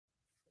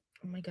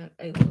Oh my god,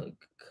 I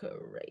look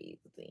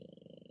crazy.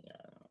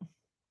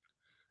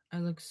 I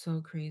look so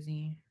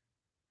crazy.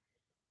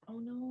 Oh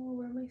no,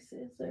 where are my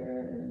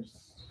scissors?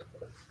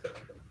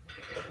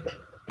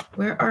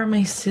 Where are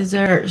my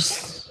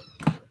scissors?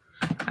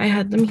 I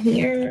had them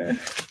here.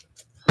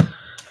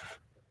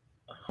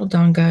 Hold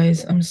on,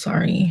 guys. I'm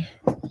sorry.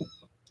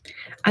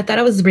 I thought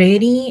I was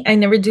ready. I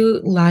never do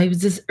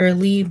lives this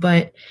early,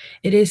 but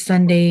it is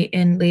Sunday,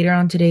 and later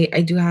on today,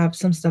 I do have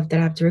some stuff that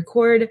I have to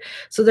record.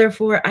 So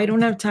therefore, I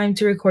don't have time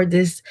to record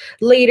this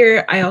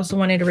later. I also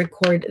wanted to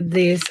record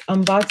this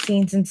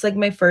unboxing since it's like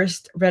my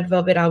first Red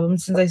Velvet album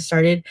since I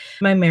started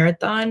my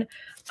marathon.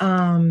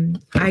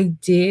 I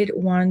did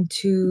want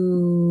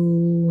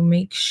to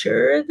make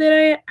sure that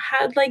I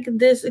had like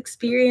this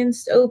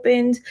experience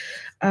opened.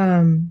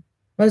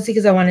 Mostly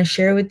because I want to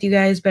share with you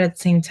guys, but at the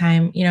same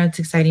time, you know, it's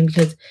exciting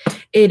because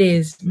it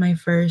is my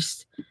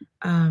first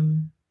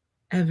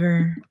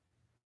ever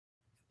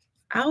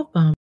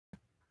album.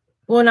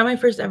 Well, not my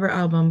first ever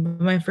album,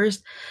 but my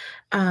first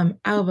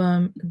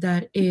album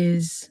that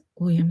is,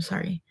 oh, I'm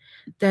sorry,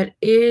 that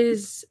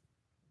is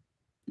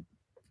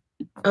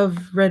of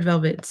Red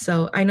Velvet.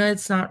 So I know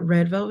it's not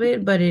Red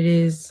Velvet, but it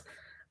is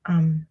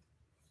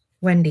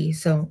Wendy.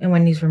 So, and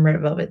Wendy's from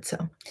Red Velvet.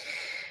 So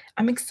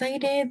I'm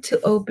excited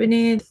to open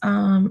it.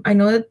 I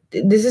know that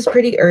this is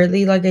pretty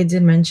early, like I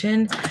did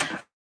mention.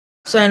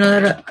 So I know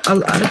that a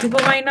lot of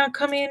people might not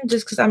come in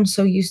just because I'm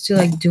so used to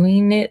like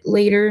doing it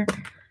later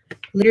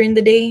in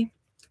the day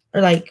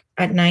or like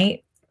at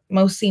night,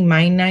 mostly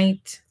my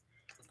night.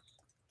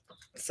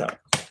 So,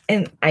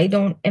 and I've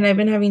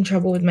been having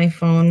trouble with my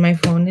phone. My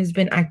phone has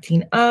been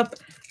acting up.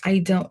 I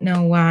don't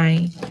know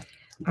why.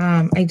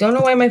 I don't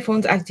know why my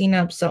phone's acting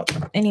up. So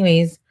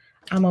anyways,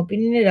 I'm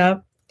opening it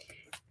up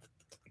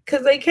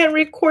because I can't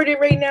record it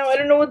right now. I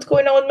don't know what's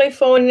going on with my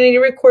phone, and I need to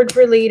record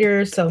for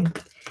later. So,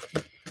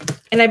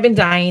 and I've been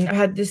dying. I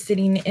had this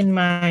sitting in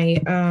my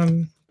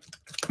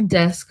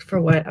desk for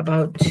what,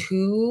 about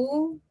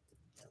 2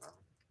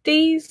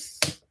 days,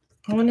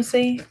 I want to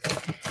say.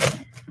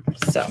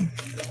 So,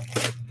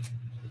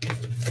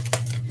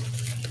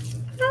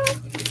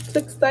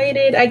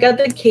 excited. I got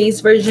the case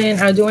version.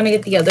 I do want to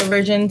get the other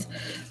versions,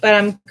 but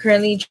I'm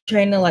currently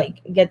trying to like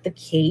get the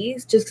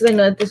case just because I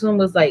know that this one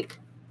was like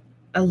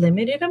a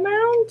limited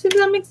amount, if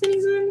that makes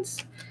any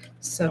sense.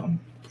 So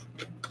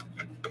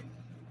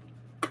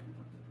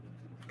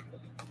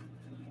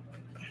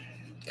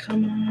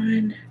come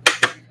on,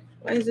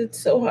 why is it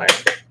so hard?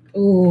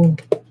 Ooh,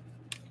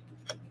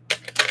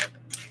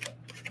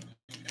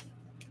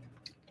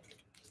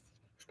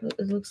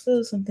 it looks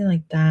something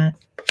like that.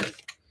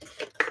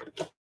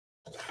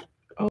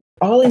 Oh,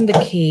 all in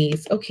the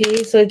case.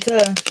 Okay, so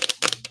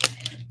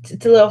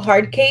it's a little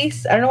hard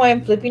case. I don't know why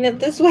I'm flipping it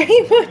this way,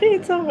 but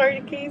it's a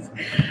hard case.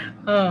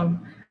 I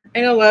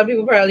know a lot of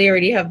people probably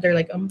already have their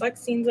like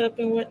unboxings up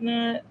and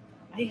whatnot.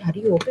 Hey, how do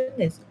you open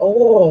this?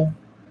 Oh,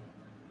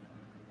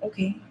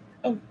 okay.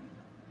 Oh,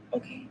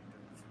 okay.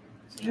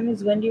 So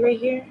Miss Wendy right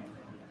here.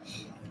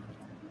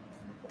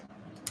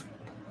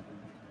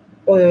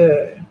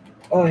 Oh,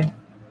 oh,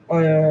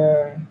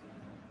 oh.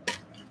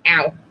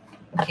 Ow.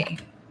 Okay.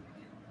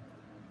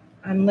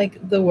 I'm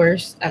like the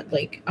worst at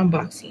like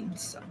unboxing,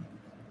 so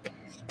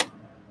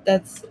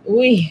that's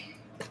ooh.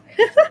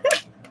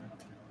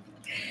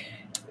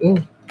 Ooh.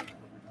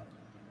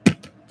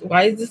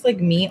 Why is this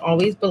like me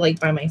always, but like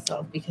by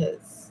myself?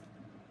 Because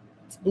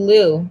it's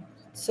blue.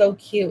 It's so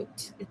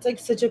cute. It's like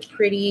such a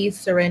pretty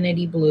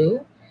serenity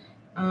blue.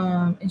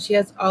 And she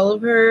has all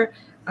of her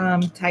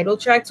title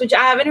tracks, which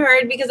I haven't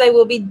heard because I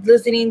will be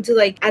listening to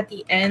like at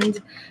the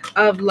end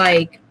of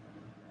like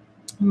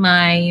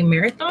my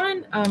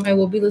marathon. I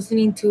will be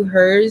listening to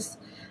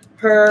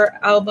her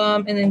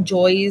album, and then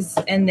Joy's,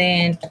 and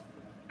then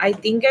I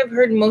think I've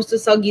heard most of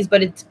Suggy's,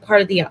 but it's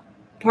part of the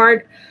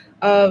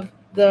oh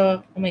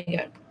my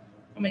god.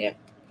 Oh my god.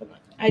 Hold on.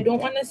 I don't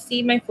want to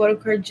see my photo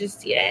card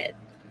just yet.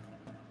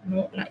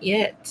 No, not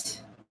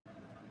yet.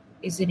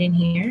 Is it in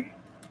here?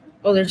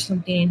 Oh, there's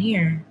something in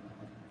here.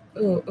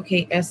 Oh,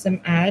 okay. SM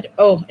ad.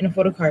 Oh, in a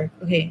photo card.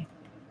 Okay.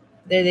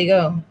 There they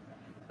go.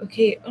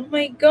 Okay. Oh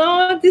my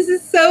god. This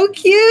is so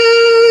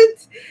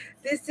cute.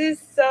 This is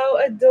so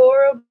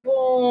adorable.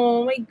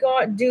 Oh my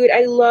god. Dude,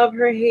 I love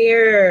her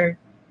hair.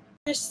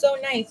 They're so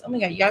nice. Oh my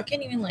god. Y'all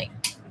can't even like.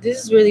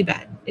 This is really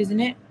bad, isn't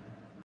it?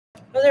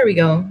 Oh, there we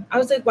go. I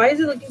was like, why is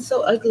it looking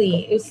so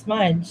ugly? It was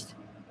smudged.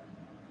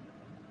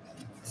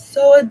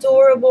 So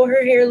adorable.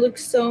 Her hair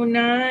looks so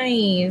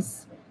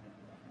nice.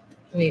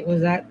 Wait,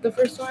 was that the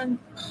first one?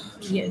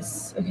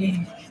 Yes.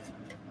 Okay.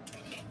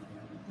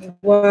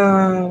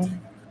 Wow.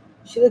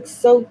 She looks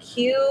so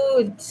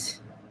cute.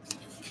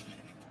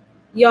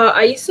 Yeah,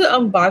 I used to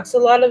unbox a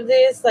lot of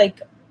this,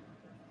 like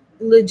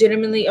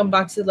legitimately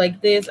unbox it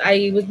like this.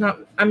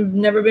 I've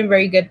never been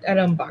very good at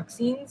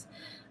unboxings.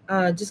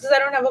 Just because I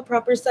don't have a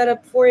proper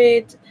setup for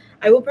it.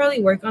 I will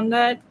probably work on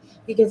that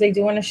because I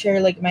do want to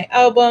share like my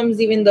albums,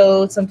 even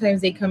though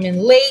sometimes they come in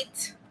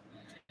late.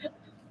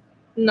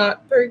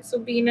 Not perks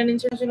of being an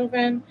international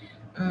fan.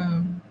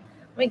 Oh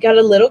We got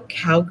a little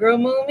cowgirl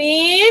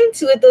moment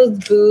with those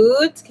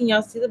boots. Can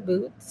y'all see the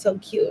boots? So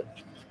cute.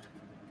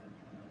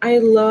 I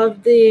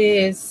love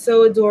this.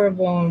 So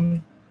adorable.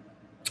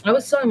 I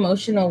was so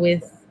emotional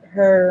with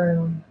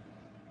her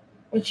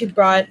when she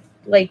brought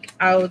like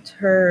out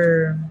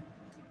her,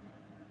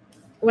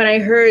 when I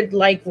heard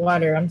like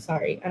water. I'm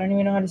sorry, I don't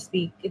even know how to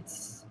speak.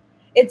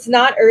 It's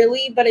not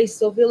early, but I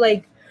still feel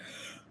like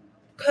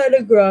kind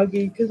of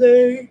groggy because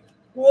I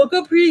woke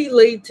up pretty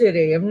late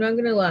today. I'm not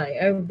gonna lie,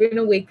 I've been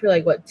awake for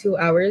like what, 2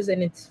 hours,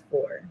 and it's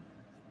 4.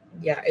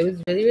 Yeah, it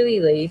was really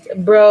late.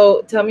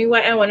 Bro, tell me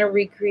why I want to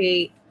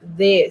recreate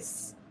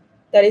this.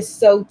 That is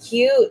so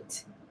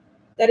cute.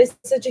 That is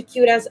such a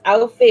cute ass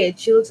outfit.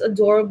 She looks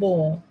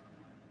adorable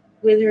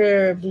with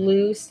her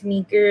blue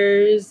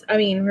sneakers. I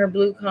mean, her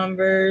blue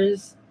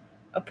Converse,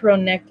 a pearl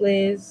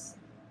necklace,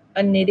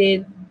 a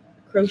knitted,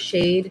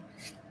 crocheted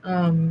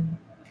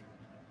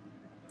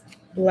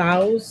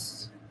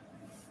blouse.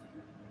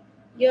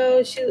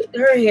 Yo,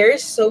 her hair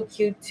is so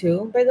cute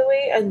too. By the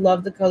way, I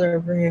love the color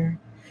of her hair.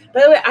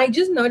 By the way, I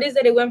just noticed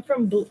that it went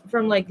from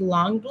like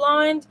long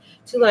blonde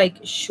to like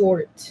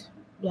short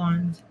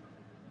blonde.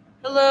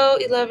 Hello,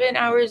 11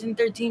 hours and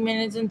 13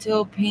 minutes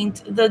until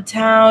Paint the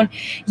Town.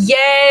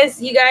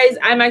 Yes, you guys,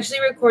 I'm actually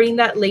recording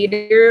that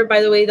later.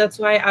 By the way, that's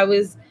why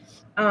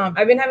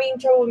I've been having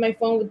trouble with my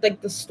phone with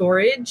like the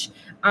storage.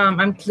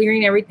 I'm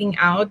clearing everything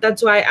out.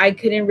 That's why I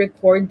couldn't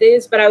record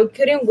this, but I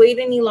couldn't wait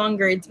any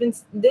longer. It's been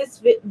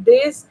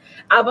this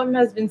album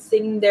has been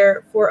sitting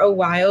there for a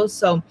while.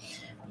 So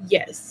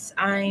yes,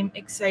 I'm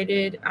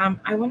excited.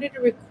 I wanted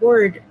to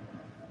record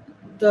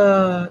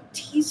the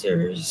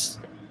teasers.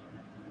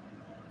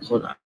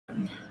 Hold on.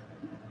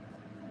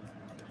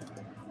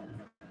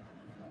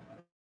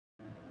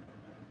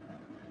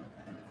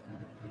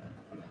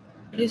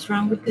 What is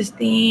wrong with this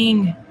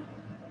thing?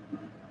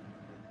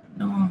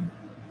 No.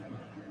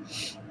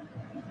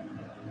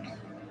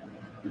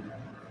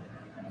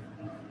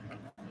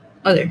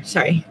 Oh, there.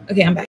 Sorry.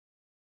 Okay, I'm back.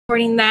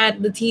 Recording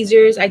that, the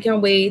teasers. I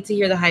can't wait to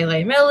hear the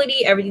highlight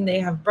melody, everything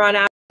they have brought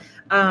out.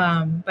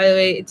 By the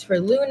way, it's for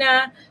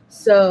Luna.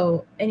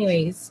 So,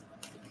 anyways,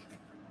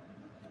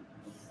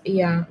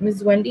 yeah,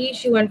 Miss Wendy,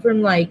 she went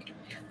from like,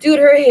 dude,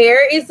 her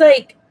hair is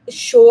like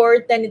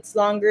short, then it's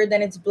longer,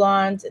 then it's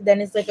blonde,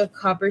 then it's like a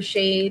copper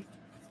shade.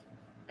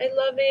 I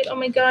love it. Oh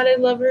my god, I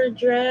love her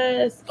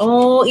dress.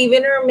 Oh,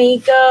 even her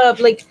makeup.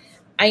 Like,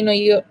 I know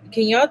you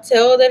can y'all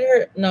tell that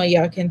her, no,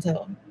 y'all can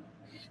tell.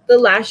 The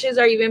lashes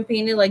are even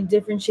painted like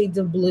different shades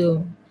of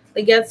blue.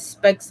 Like, you got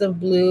specks of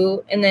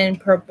blue and then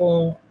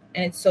purple,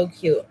 and it's so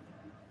cute.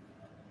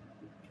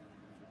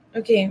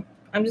 Okay,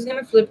 I'm just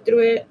gonna flip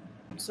through it.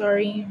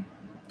 Sorry.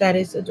 That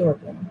is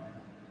adorable.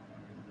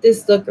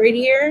 This look right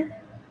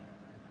here,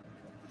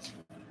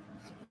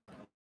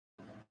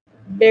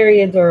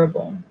 very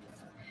adorable.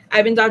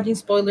 I've been dodging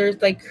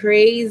spoilers like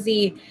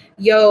crazy.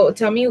 Yo,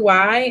 tell me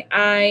why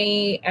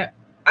I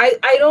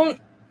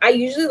don't. I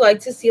usually like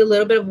to see a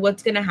little bit of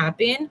what's gonna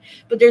happen,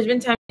 but there's been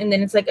times and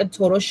then it's like a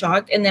total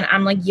shock, and then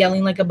I'm like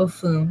yelling like a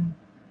buffoon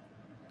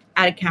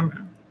at a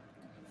camera.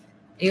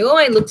 Ew,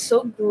 I look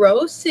so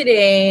gross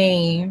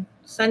today.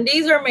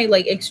 Sundays are my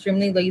like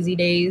extremely lazy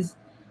days,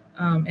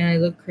 and I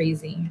look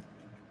crazy.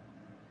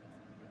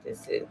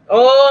 This is.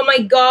 Oh my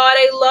god,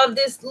 I love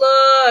this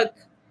look.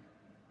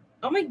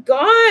 Oh my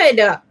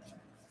god.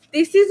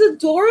 This is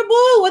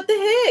adorable. What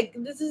the heck?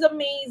 This is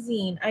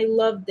amazing. I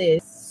love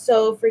this.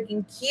 So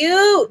freaking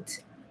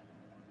cute.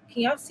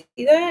 Can y'all see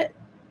that?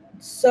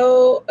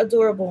 So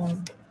adorable.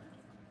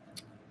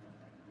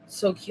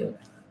 So cute.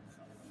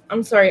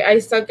 I'm sorry. I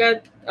suck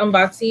at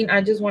unboxing.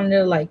 I just wanted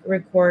to like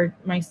record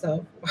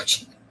myself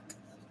watching.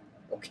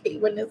 Okay,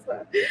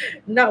 Vanessa.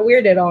 Not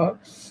weird at all.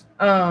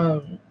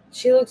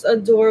 She looks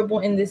adorable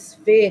in this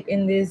fit,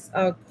 in this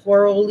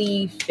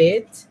corally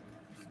fit.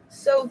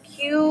 So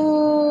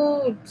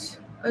cute.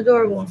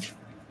 Adorable.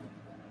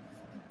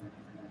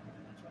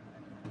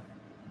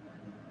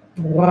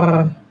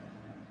 Wow.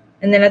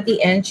 And then at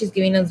the end, she's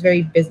giving us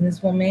very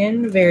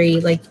businesswoman,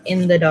 very like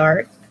in the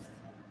dark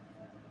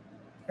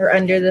or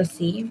under the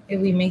sea,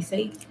 if we may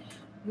say.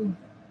 Ooh.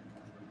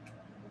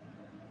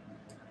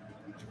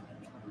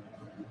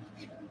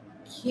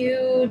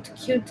 Cute,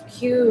 cute,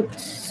 cute.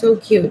 So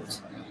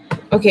cute.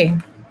 Okay,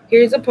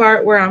 here's a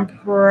part where I'm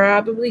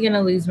probably going to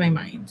lose my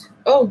mind.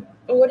 Oh,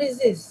 what is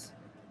this?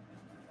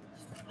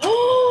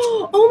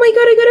 Oh my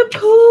god, I got a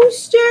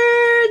poster.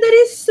 That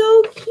is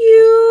so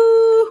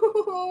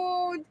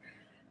cute.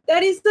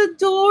 That is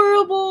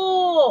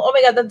adorable. Oh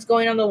my god, that's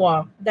going on the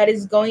wall. That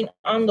is going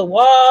on the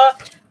wall,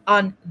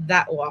 on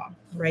that wall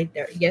right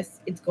there. Yes,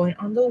 it's going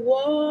on the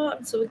wall.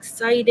 I'm so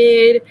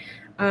excited.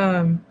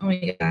 Oh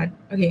my god.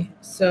 Okay,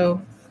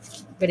 so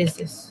what is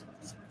this?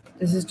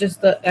 This is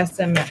just the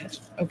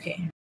SMS.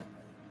 Okay.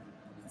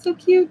 So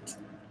cute.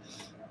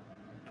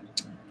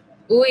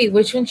 Ooh, wait,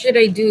 which one should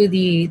I do?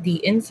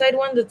 The inside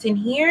one that's in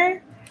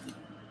here?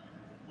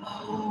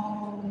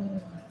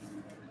 Oh.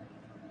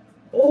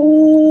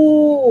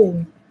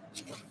 Oh.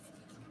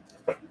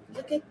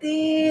 Look at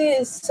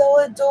this. So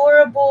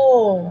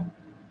adorable.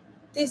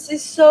 This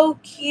is so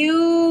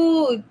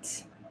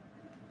cute.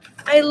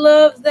 I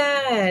love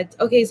that.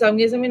 Okay, so I'm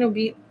guessing I'm gonna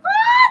be.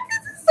 Ah,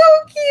 this is so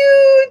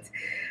cute.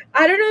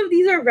 I don't know if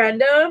these are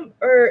random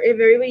or if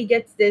everybody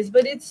gets this,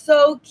 but it's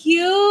so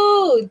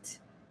cute.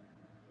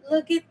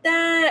 Look at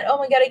that. Oh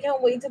my god, I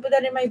can't wait to put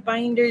that in my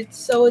binder. It's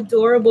so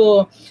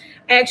adorable.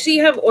 I actually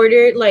have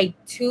ordered like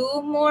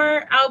 2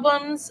 more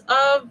albums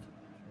of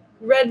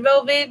Red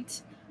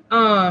Velvet.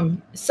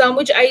 Some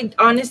which I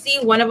honestly,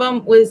 one of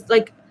them was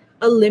like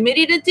a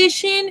limited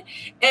edition,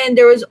 and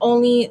there was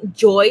only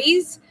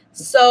Joys.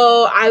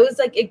 So I was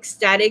like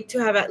ecstatic to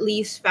have at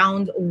least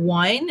found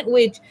one,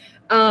 which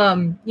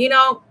I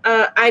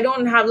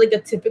don't have like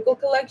a typical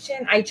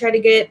collection. I try to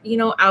get,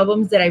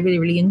 albums that I really,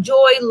 really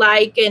enjoy,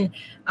 like, and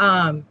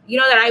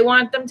that I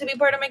want them to be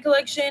part of my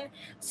collection.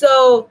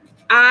 So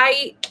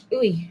I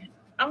ooh,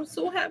 I'm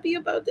so happy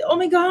about it. Oh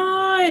my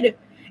god.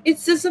 It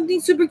says something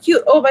super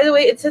cute. Oh, by the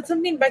way, it said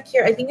something back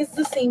here. I think it's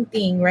the same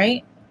thing,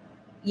 right?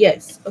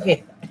 Yes.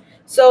 Okay.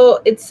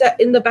 So it's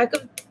in the back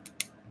of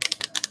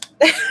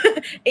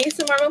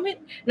ASMR moment.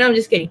 No, I'm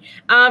just kidding.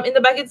 In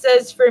the back it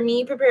says, "For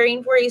me,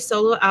 preparing for a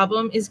solo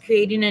album is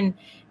creating an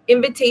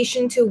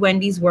invitation to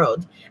Wendy's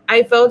world.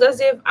 I felt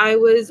as if I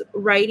was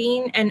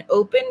writing an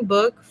open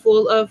book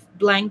full of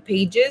blank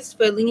pages,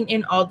 filling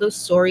in all the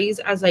stories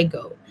as I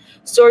go.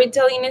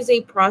 Storytelling is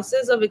a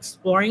process of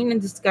exploring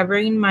and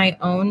discovering my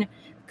own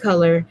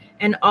color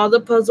and all the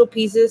puzzle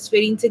pieces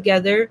fitting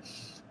together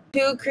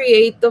to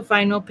create the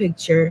final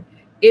picture.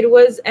 It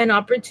was an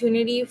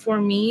opportunity for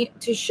me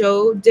to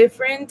show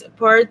different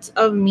parts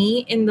of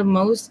me in the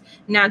most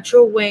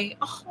natural way."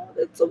 Oh,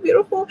 that's so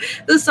beautiful.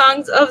 The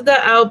songs on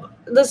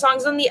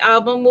the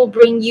album will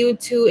bring you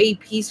to a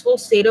peaceful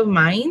state of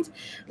mind,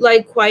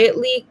 like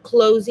quietly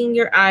closing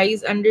your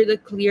eyes under the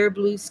clear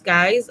blue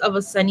skies of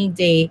a sunny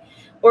day,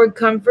 or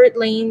comfort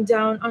laying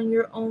down on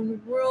your own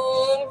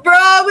room. Bro,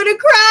 I'm gonna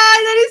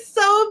cry. That is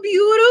so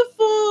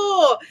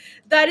beautiful.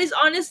 That is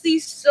honestly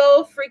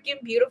so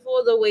freaking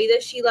beautiful, the way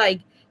that she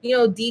like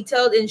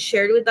detailed and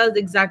shared with us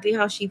exactly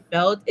how she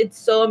felt. It's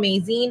so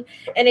amazing.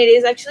 And it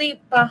is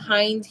actually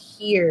behind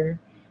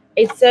here.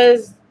 It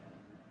says,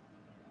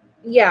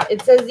 yeah,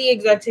 it says the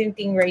exact same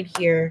thing right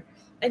here.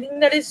 I think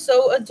that is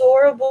so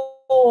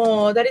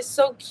adorable. That is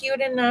so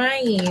cute and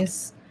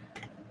nice.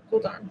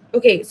 Hold on.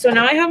 Okay, so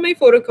now I have my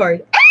photo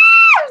card.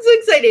 I'm so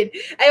excited.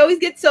 I always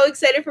get so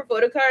excited for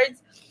photo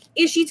cards.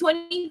 Is she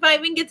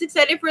 25 and gets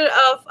excited for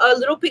a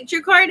little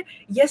picture card?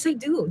 Yes, I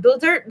do.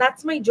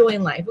 That's my joy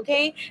in life.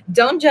 Okay,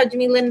 don't judge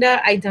me,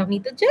 Linda. I don't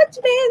need the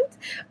judgment.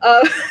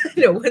 Uh,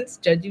 no one's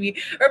judging me,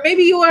 or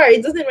maybe you are.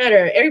 It doesn't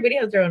matter. Everybody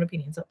has their own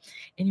opinion. So,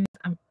 anyways,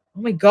 oh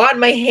my god,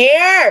 my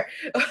hair.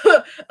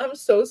 I'm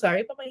so sorry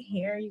about my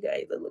hair, you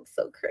guys. It looks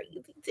so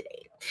crazy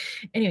today.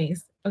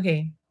 Anyways,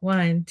 okay,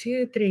 1,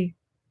 2, 3.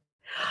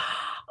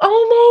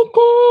 Oh my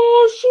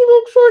gosh, she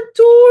looks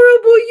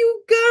adorable,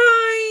 you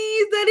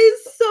guys. That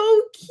is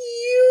so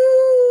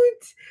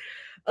cute.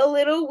 A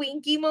little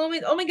winky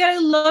moment. Oh my god, I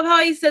love how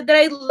I said that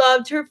I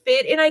loved her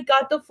fit and I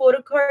got the photo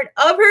card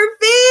of her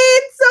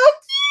fit. So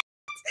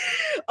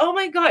cute. Oh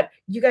my god.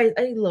 You guys,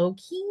 I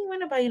low-key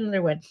want to buy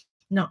another one.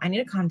 No, I need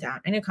to calm down.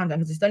 I need to calm down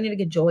because I still need to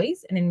get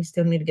Joys and then I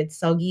still need to get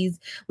Suggies,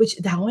 which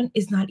that one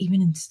is not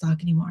even in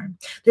stock anymore.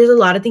 There's a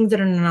lot of things that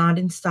are not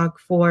in stock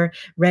for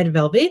Red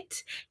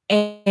Velvet.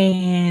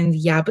 And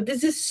yeah, but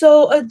this is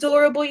so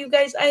adorable, you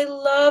guys. I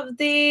love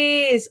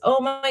this. Oh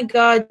my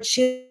god,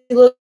 she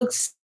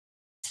looks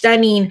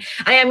stunning.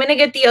 I am gonna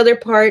get the other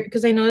part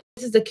because I know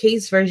this is the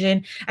case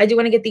version. I do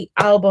want to get the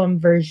album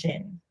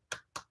version.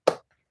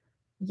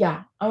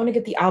 Yeah, I want to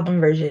get the album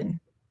version.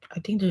 I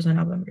think there's an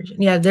album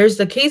version. Yeah, there's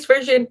the case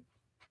version.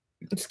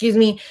 Excuse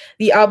me,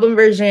 the album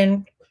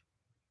version.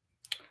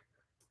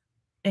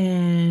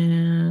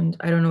 And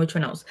I don't know which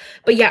one else.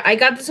 But yeah, I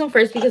got this one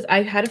first because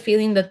I had a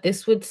feeling that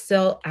this would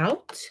sell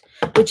out,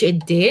 which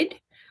it did.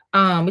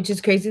 Which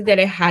is crazy that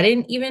it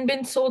hadn't even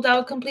been sold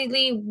out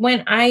completely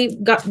when I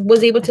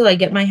was able to like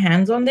get my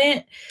hands on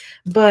it.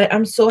 But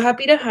I'm so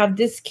happy to have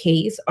this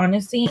case.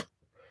 Honestly,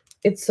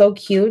 it's so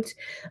cute.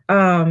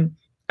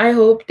 I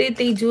hope that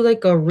they do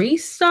like a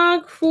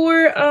restock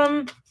for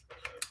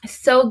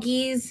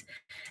Selgies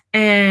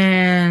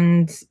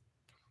and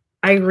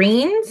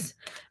Irene's.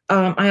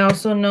 I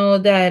also know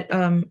that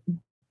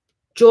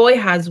Joy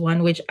has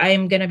one, which I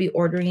am going to be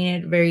ordering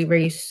it very,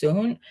 very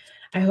soon.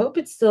 I hope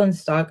it's still in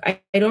stock. I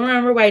don't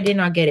remember why I did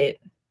not get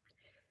it.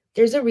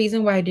 There's a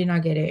reason why I did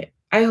not get it.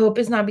 I hope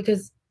it's not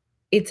because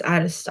it's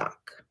out of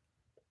stock.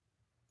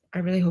 I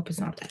really hope it's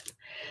not that.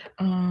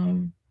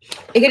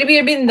 It could have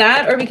either been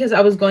that or because I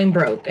was going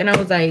broke. And I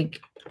was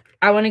like,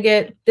 I want to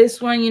get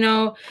this one,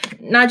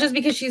 not just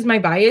because she's my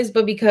bias,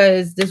 but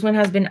because this one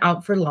has been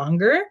out for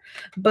longer.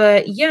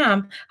 But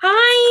yeah.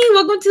 Hi,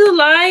 welcome to the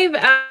live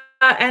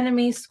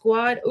anime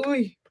squad.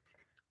 Uy,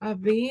 a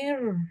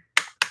ver.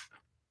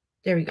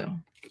 There we go.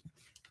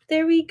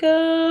 There we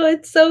go.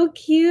 It's so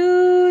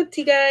cute,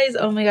 you guys.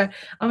 Oh my god.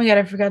 Oh my god,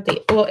 I forgot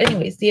well,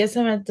 anyways, the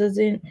SMS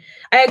doesn't.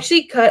 I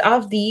actually cut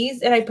off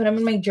these and I put them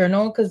in my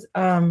journal because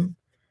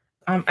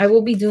I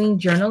will be doing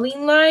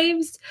journaling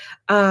lives,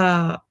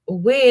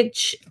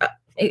 which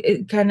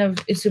it kind of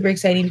is super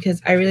exciting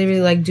because I really,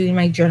 really like doing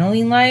my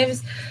journaling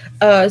lives.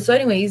 So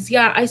anyways,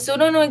 yeah, I still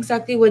don't know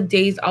exactly what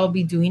days I'll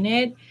be doing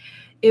it.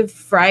 If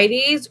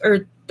Fridays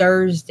or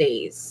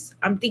Thursdays.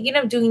 I'm thinking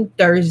of doing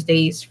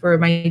Thursdays for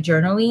my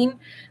journaling.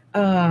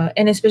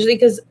 And especially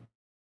because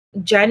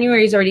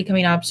January is already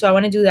coming up. So I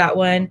want to do that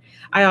one.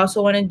 I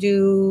also want to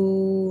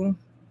do,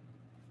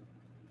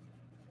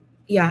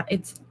 yeah,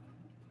 because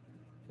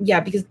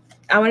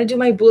I want to do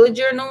my bullet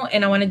journal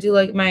and I want to do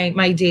like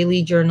my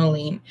daily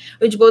journaling,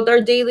 which both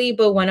are daily,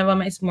 but one of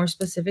them is more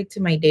specific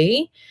to my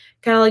day,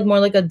 kind of like more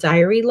like a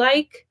diary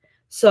like.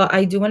 So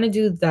I do want to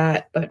do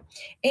that. But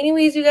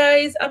anyways, you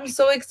guys, I'm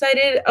so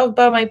excited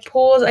about my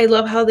polls. I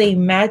love how they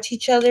match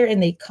each other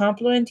and they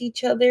complement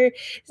each other.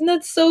 Isn't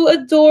that so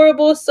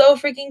adorable? So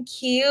freaking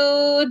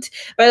cute.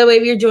 By the way,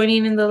 if you're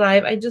joining in the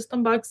live, I just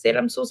unboxed it.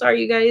 I'm so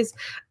sorry, you guys.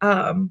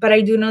 But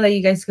I do know that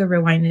you guys could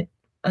rewind it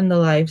on the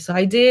live. So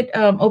I did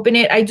open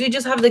it. I do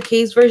just have the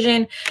case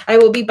version. I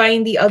will be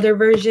buying the other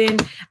version.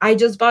 I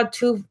just bought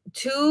two.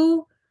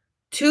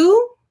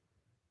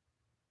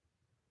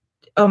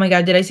 Oh my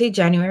God, did I say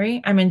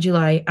January? I'm in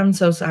July. I'm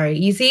so sorry.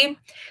 You see,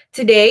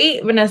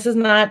 today Vanessa's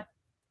not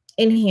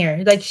in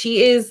here. Like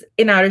she is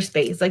in outer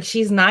space. Like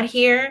she's not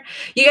here.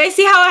 You guys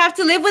see how I have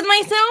to live with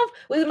myself,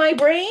 with my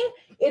brain?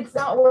 It's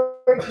not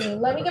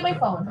working. Let me get my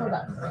phone. Hold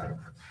on.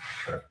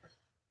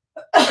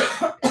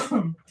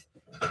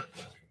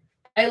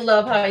 I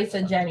love how I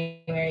said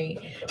January.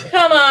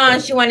 Come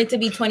on, she wanted to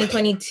be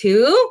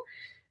 2022.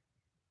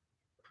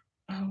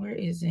 Oh, where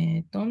is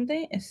it?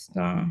 ¿Dónde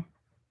está?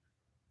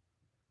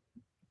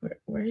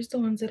 Where's the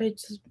ones that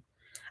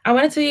I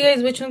want to tell you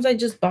guys which ones I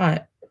just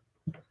bought.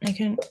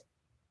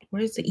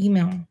 Where's the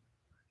email?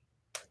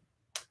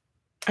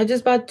 I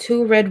just bought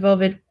 2 red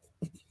velvet.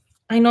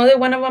 I know that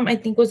one of them I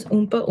think was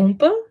Oompa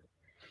Oompa.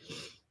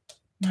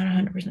 Not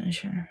 100%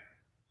 sure.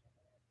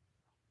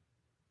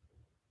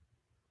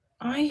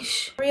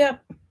 Hurry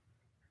up.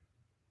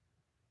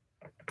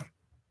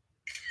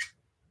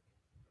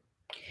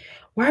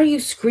 Why are you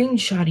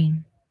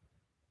screenshotting?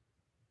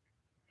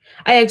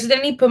 I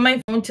accidentally put my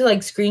phone to like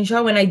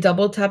screenshot when I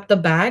double tap the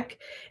back,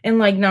 and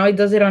like now it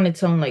does it on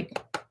its own. Like,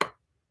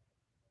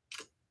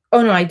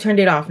 oh no, I turned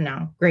it off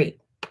now. Great.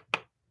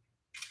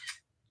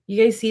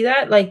 You guys see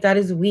that? Like that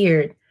is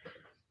weird.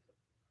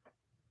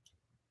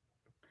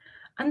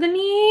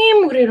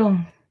 Andale,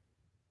 mugrero.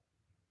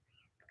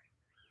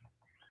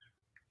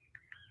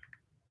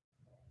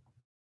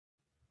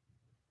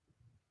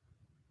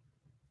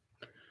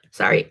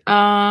 Sorry.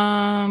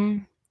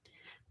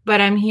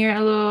 But I'm here.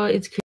 Hello.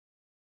 It's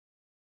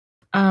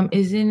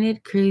isn't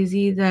it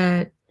crazy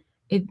that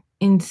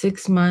in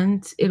 6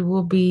 months it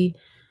will be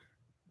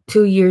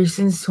 2 years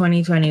since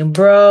 2020?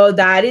 Bro,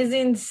 that is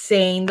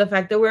insane. The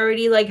fact that we're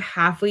already like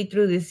halfway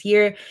through this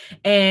year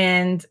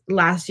and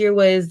last year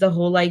was the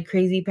whole like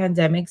crazy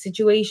pandemic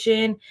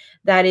situation.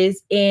 That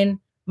is in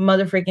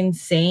motherfucking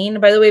insane.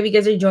 By the way, if you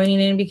guys are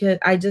joining in because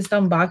I just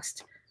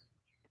unboxed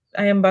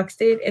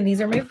it and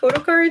these are my photo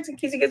cards in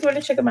case you guys want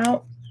to check them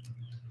out.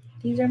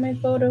 These are my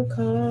photo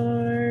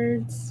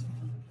cards.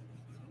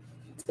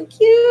 So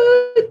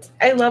cute.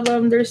 I love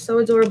them. They're so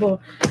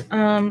adorable.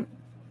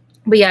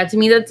 But yeah, to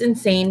me that's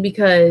insane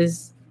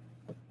because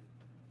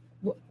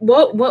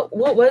what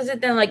was it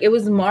then? Like it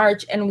was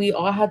March and we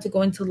all had to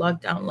go into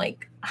lockdown.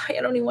 Like I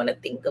don't even want to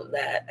think of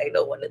that. I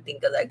don't want to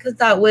think of that because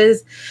that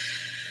was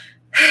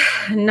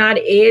not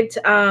it.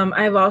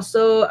 I've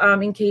also,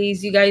 in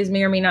case you guys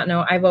may or may not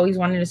know, I've always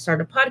wanted to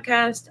start a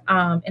podcast.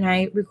 And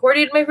I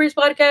recorded my first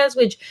podcast,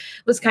 which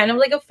was kind of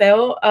like a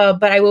fail.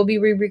 But I will be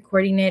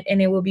re-recording it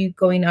and it will be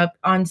going up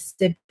on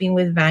Sipping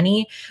with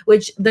Vanny,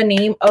 which the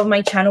name of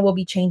my channel will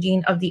be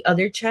changing of the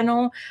other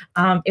channel.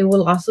 It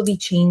will also be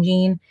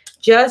changing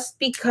just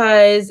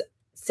because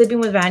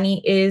Sipping with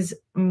Vanny is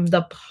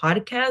the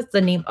podcast,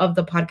 the name of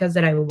the podcast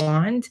that I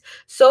want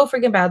so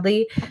freaking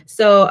badly.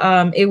 So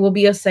it will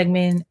be a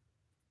segment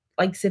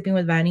like Sipping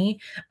with Vanny,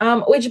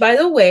 which by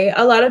the way,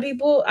 a lot of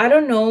people, I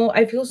don't know,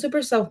 I feel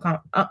super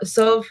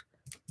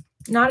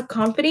not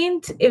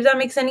confident, if that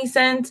makes any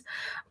sense,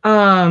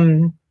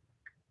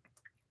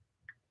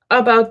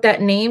 about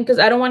that name because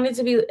I don't want it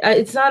to be,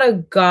 it's not a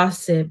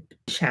gossip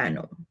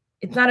channel.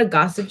 It's not a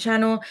gossip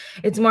channel.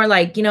 It's more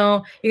like, you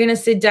know, you're going to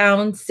sit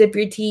down, sip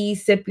your tea,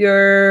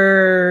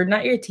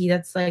 not your tea.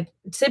 That's like,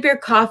 sip your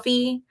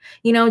coffee,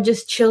 you know,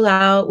 just chill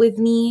out with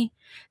me.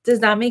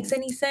 Does that make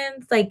any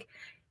sense? Like,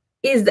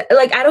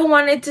 I don't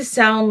want it to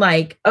sound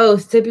like, oh,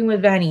 Sipping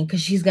with Vanny because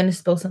she's going to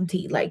spill some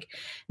tea. Like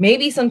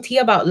maybe some tea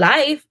about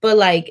life, but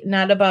like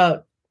not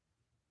about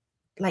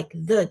like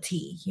the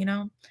tea, you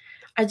know?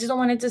 I just don't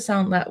want it to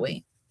sound that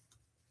way.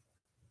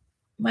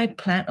 My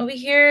plant over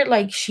here,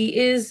 like she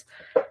is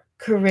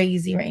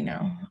crazy right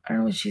now. I don't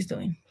know what she's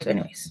doing. So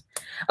anyways,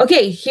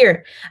 okay,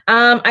 here.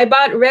 I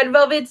bought Red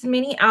Velvet's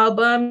mini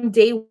album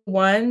Day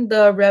 1,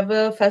 the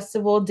Reva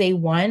Festival Day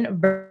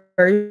 1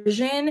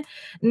 version.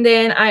 And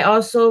then I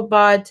also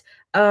bought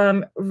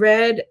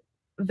Red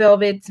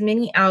Velvet's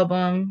mini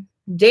album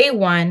Day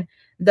 1,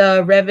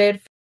 the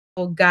Revit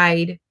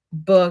guide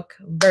book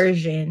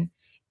version,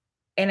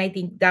 and I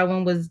think that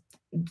one was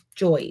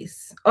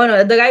Joy's. Oh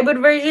no, the guidebook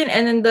version,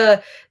 and then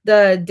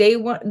the day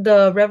one,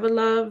 the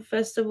Revelove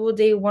Festival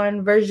day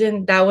one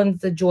version, that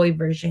one's the Joy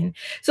version.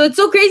 So it's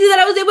so crazy that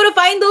I was able to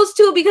find those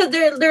two because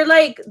they're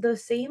like the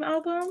same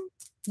album.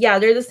 Yeah,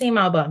 they're the same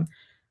album.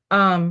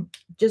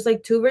 Just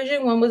like two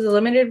version. One was the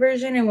limited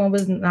version and one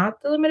was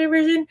not the limited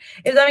version.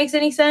 If that makes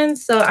any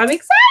sense. So I'm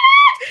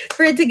excited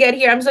for it to get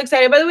here. I'm so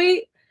excited. By the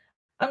way,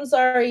 I'm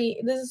sorry.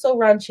 This is so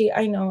raunchy.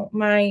 I know.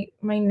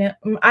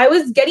 I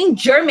was getting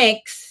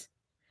Germix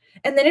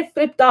and then it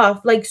flipped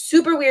off like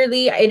super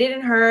weirdly. It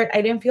didn't hurt.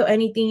 I didn't feel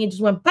anything. It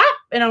just went pop.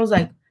 And I was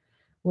like,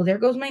 well, there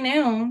goes my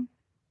nail.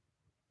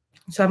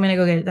 So I'm going to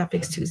go get that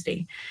fixed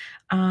Tuesday.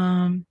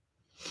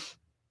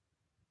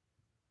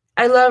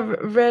 I love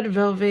Red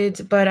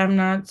Velvet, but I'm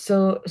not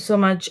so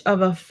much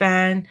of a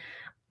fan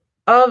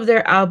of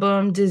their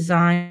album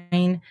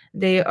design.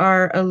 They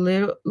are a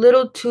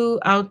little too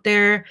out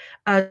there,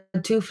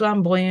 too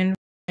flamboyant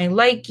for my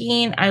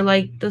liking. I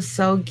like the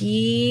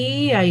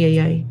Selgi.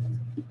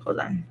 Hold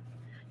on.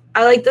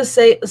 I like the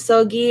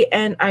Selgi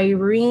and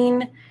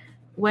Irene.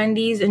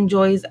 Wendy's and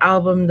Joy's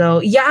album though.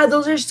 Yeah,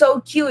 those are so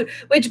cute.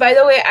 Which, by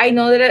the way, I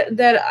know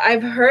that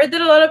I've heard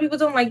that a lot of people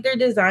don't like their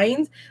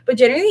designs, but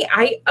generally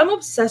I'm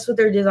obsessed with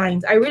their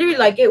designs. I really, really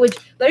like it. Which,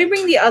 let me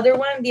bring the other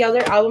one, the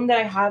other album that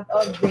I have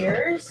of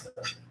theirs.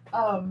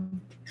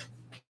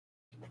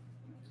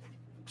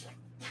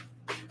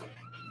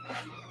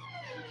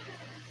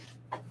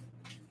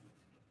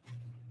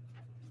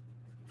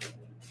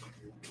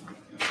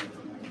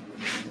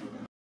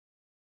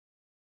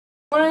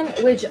 One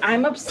which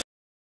I'm obsessed with.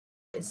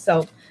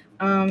 So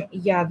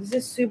yeah, this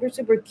is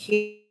super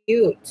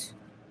cute.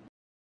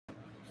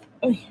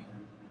 I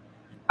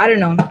don't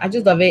know, I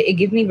just love it. It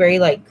gives me very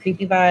like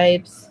creepy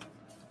vibes.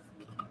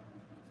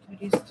 What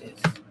is this?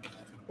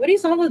 What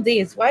is all of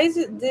this? Why is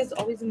it this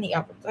always in the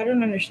albums? I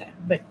don't understand.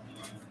 But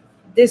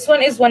this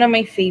one is one of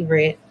my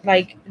favorite.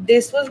 Like,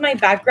 this was my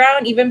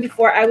background even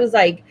before I was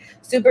like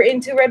super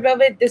into Red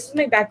Velvet. This was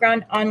my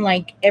background on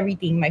like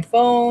everything. My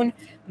phone,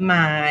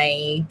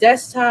 my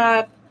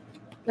desktop.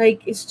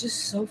 Like, it's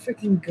just so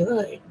freaking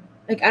good.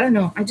 Like, I don't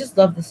know. I just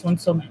love this one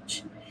so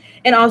much.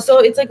 And also,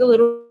 it's like a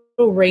little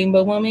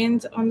rainbow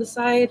moment on the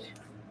side.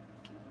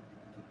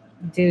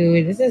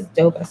 Dude, this is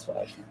dope as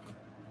fuck.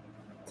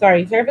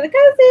 Sorry for the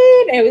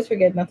cussing. I always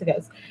forget not to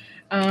cuss.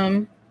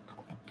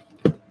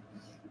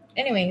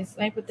 Anyways,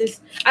 I put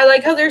this. I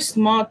like how they're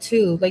small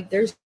too. Like,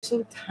 they're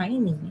so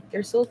tiny.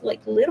 They're so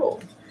like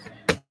little.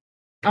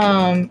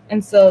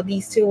 And so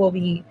these two will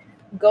be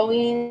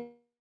going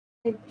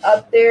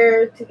up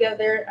there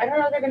together. I don't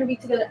know if they're gonna be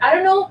together. I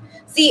don't know.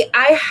 See,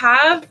 I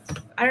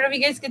don't know if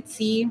you guys could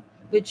see,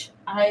 which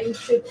I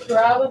should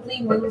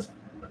probably move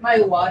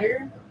my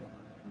water.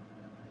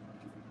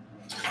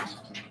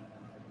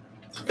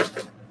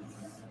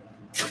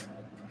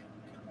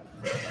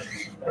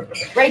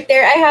 Right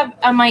there, I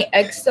have my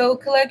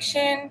EXO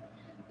collection.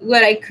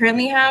 What I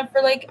currently have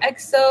for like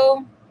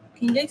EXO.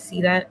 Can you guys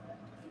see that?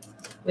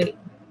 Wait,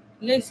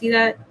 you guys see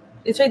that?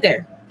 It's right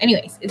there.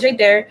 Anyways, it's right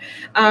there.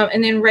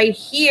 And then right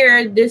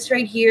here, this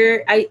right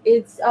here,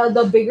 it's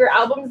the bigger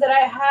albums that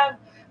I have,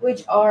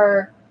 which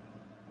are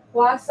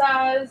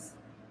Huasa's,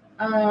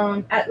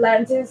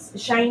 Atlantis,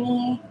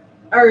 Shiny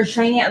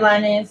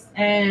Atlantis,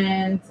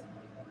 and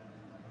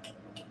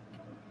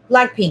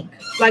Blackpink,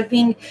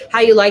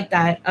 How You Like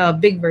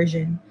That, big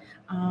version.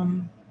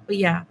 But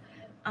yeah.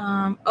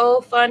 Fun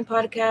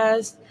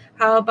podcast.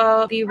 How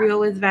about Be Real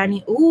with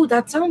Vanny? Ooh,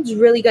 that sounds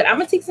really good. I'm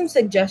gonna take some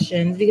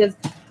suggestions because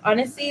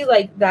honestly,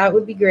 like, that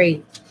would be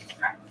great.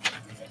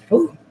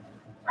 Ooh.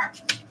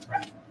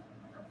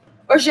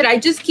 Or should I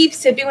just keep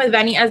Sipping with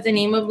Vanny as the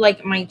name of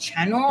like my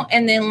channel,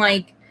 and then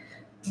like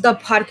the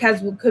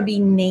podcast could be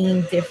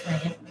named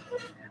different?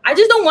 I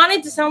just don't want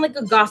it to sound like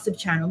a gossip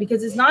channel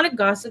because it's not a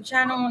gossip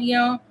channel, you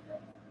know.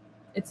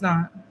 It's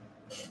not.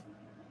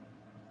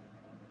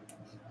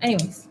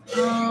 Anyways,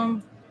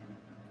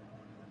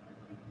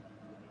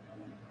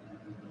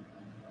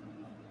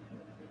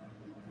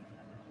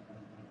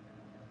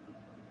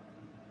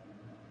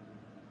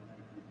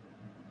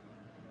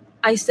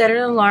 I set an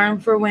alarm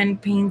for when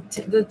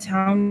Paint the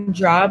Town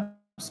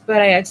drops,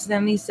 but I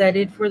accidentally set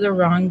it for the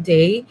wrong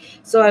day.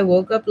 So I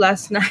woke up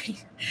last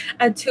night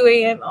at 2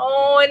 a.m.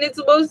 Oh, and it's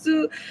supposed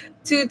to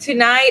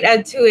tonight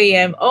at 2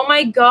 a.m. Oh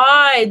my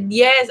God.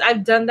 Yes,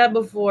 I've done that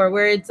before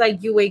where it's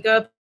like you wake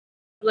up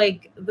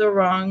like the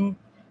wrong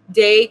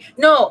day.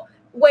 No,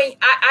 wait,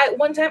 I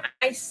one time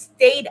I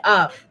stayed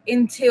up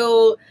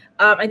until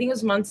I think it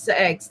was Monster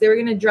X. They were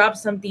gonna drop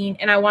something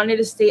and I wanted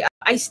to stay up.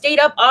 I stayed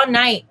up all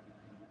night.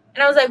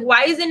 And I was like,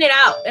 why isn't it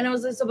out? And it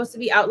was like, supposed to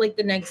be out like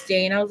the next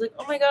day. And I was like,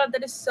 oh my God,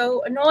 that is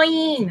so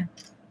annoying.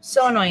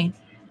 So annoying.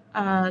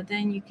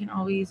 Then you can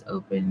always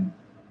open.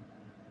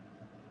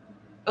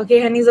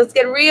 Okay, honeys, let's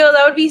get real.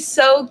 That would be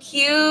so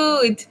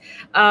cute.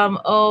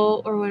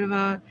 Or what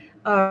about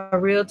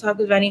Real Talk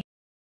with Vanny?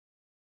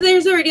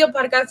 there's already a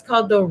podcast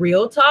called The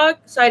Real Talk,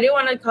 so I didn't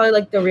want to call it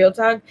like The Real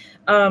Talk.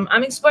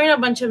 I'm exploring a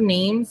bunch of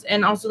names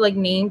and also like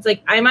names.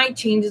 Like I might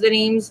change the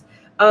names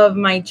of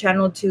my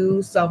channel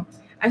too. So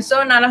I'm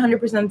still not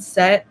 100%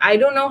 set. I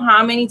don't know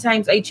how many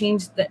times I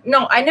changed the.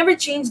 No, I never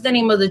changed the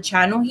name of the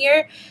channel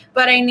here,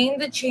 but I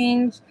named the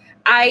change.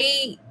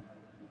 I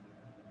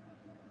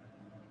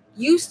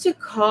used to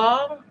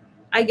call,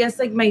 I guess,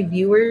 like my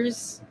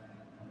viewers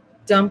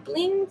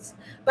dumplings,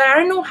 but I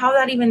don't know how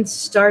that even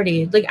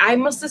started. Like I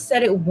must have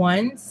said it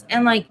once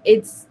and like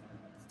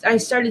I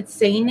started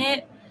saying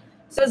it.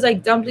 So it's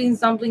like dumplings,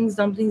 dumplings,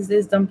 dumplings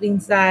this,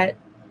 dumplings that.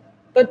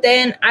 But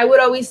then I would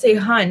always say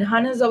hun.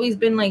 Hun has always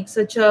been like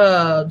such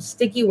a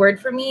sticky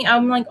word for me.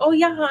 I'm like, oh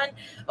yeah, hun.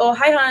 Oh,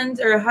 hi huns,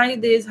 or hi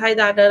this, hi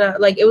that, da, da.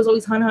 Like it was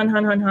always hun, hun,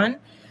 hun, hun, hun.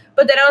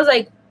 But then I was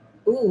like,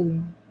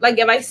 ooh, like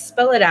if I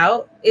spell it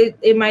out,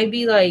 it might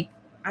be like,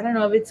 I don't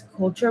know if it's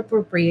culture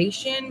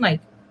appropriation. Like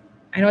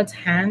I know it's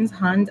hands,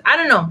 huns. I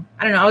don't know.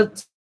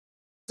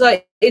 So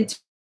it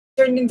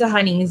turned into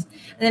honeys,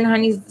 and then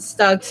honeys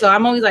stuck. So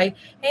I'm always like,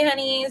 hey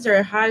honeys,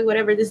 or hi,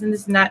 whatever, this and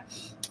this and that.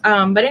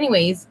 But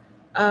anyways,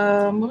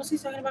 what was he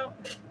talking about?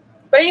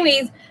 But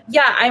anyways,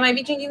 yeah, I might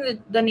be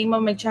changing the name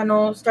of my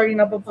channel, starting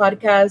up a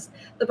podcast.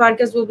 The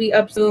podcast will be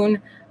up soon.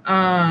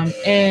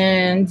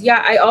 And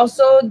yeah, I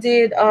also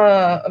did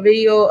a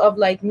video of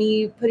like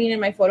me putting in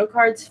my photo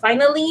cards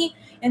finally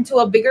into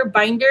a bigger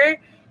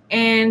binder.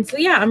 And so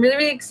yeah, I'm really,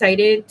 really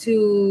excited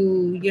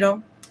to,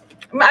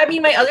 I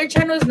mean, my other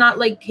channel is not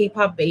like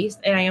K-pop based,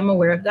 and I am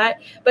aware of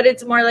that, but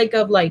it's more like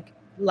of like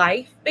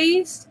life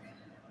based.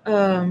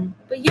 But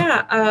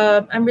yeah,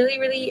 I'm really,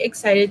 really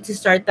excited to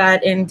start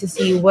that and to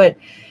see what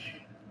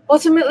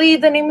ultimately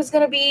the name is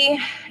gonna be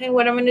and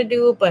what I'm gonna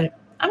do. But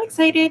I'm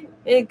excited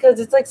because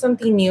it's like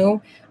something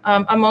new.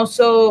 I'm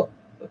also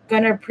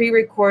gonna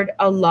pre-record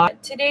a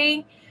lot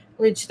today,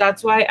 which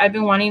that's why I've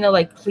been wanting to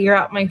like clear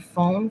out my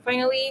phone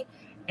finally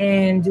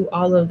and do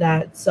all of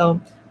that. So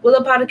will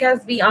the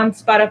podcast be on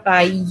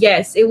Spotify?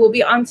 Yes, it will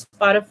be on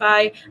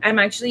Spotify. I'm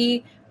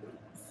actually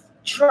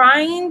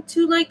trying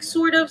to like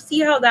sort of see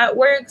how that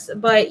works,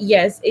 but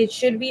yes, it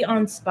should be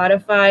on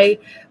Spotify,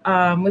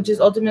 which is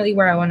ultimately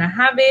where I want to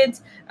have it.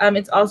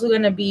 It's also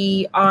going to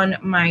be on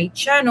my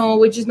channel,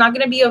 which is not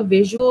going to be a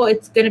visual,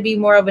 it's going to be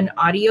more of an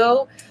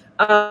audio.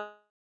 So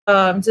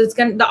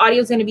the audio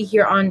is going to be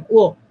here on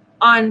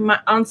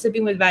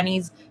Sipping with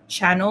Vanny's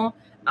channel,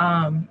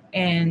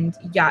 and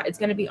yeah, it's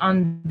going to be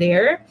on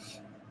there,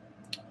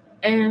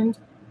 and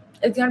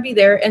it's going to be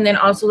there, and then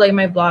also like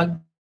my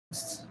vlogs,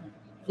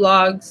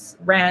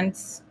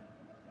 rants,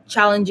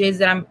 challenges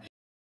that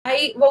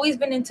I've always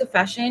been into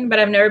fashion, but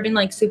I've never been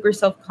like super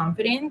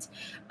self-confident.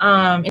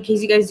 In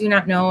case you guys do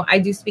not know, I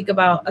do speak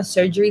about a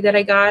surgery that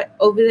I got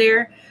over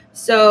there.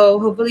 So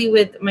hopefully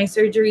with my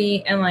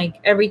surgery and like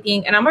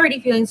everything, and I'm already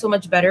feeling so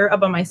much better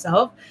about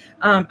myself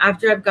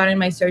after I've gotten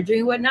my surgery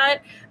and whatnot.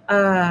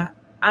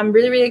 I'm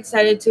really, really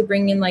excited to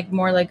bring in like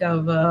more like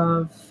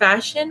of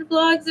fashion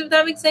vlogs, if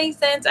that makes any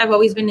sense. I've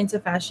always been into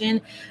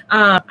fashion.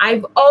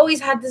 I've always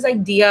had this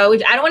idea,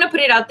 which I don't want to put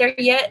it out there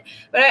yet,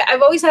 but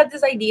I've always had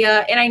this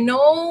idea, and I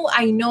know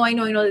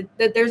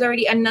that there's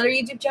already another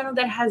YouTube channel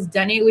that has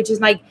done it, which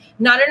is like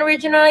not an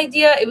original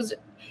idea. It was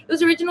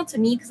original to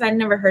me because I'd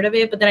never heard of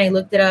it, but then I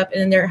looked it up, and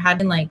then there had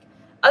been like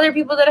other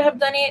people that have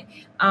done it,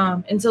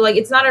 and so like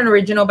it's not an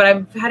original, but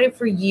I've had it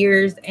for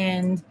years,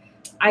 and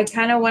I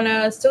kind of want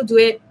to still do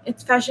it.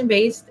 It's fashion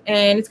based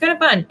and it's kind of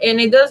fun, and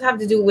it does have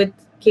to do with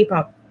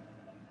K-pop.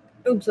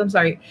 Oops, I'm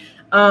sorry.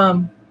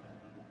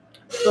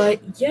 But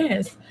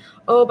yes.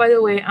 Oh, by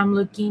the way, I'm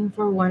looking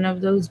for one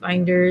of those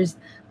binders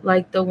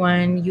like the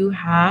one you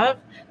have.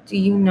 Do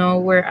you know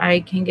where I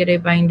can get a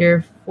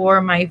binder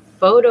for my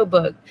photo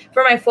book,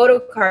 for my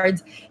photo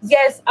cards?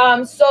 Yes.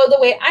 So the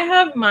way I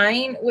have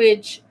mine,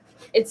 which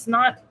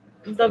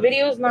the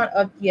video is not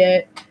up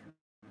yet,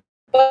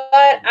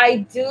 but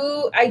I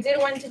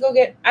went to go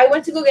get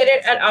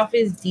it at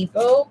Office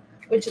Depot,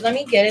 which let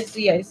me get it so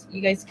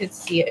you guys could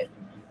see it.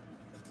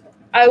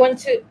 I went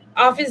to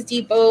Office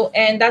Depot,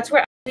 and that's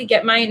where I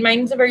get mine.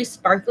 Mine's a very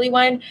sparkly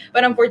one,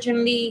 but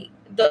unfortunately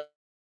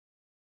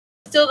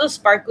still the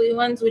sparkly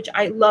ones, which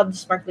I love the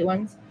sparkly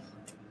ones,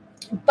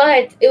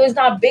 but it was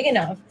not big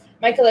enough.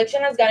 My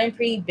collection has gotten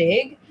pretty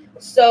big,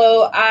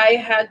 so I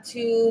had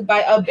to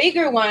buy a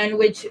bigger one,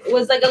 which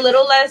was like a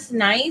little less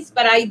nice,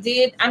 but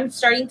I'm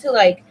starting to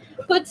like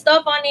put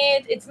stuff on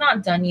it. It's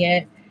not done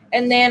yet.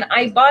 And then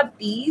I bought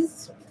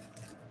these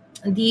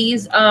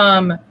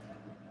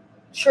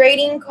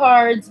trading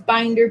cards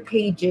binder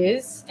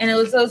pages, and it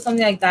was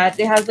something like that.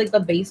 It has like the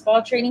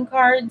baseball trading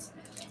cards.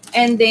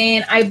 And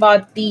then I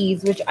bought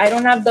these, which I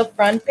don't have the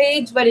front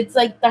page, but it's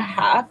like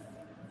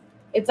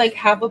it's like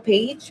half a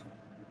page.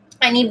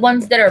 I need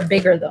ones that are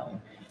bigger though,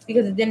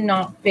 because it did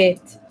not fit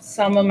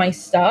some of my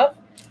stuff.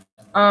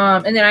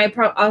 And then I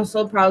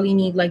also probably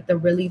need like the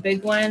really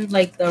big one,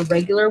 like the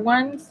regular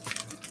ones.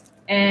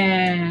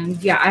 And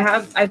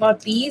yeah, I bought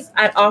these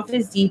at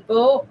Office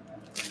Depot.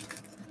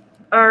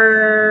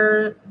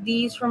 Are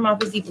these from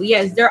Office Depot?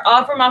 Yes, they're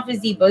all from Office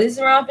Depot. This is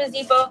from Office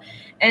Depot.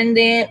 And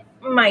then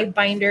my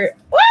binder.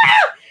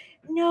 Ah!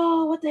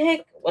 No, what the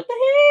heck? What the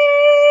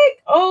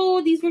heck?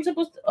 Oh, these were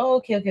supposed to. Oh,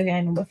 okay.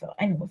 I know what fell.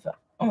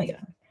 Oh my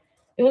god.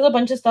 It was a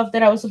bunch of stuff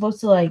that I was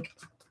supposed to like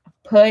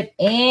put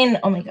in.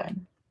 Oh my god.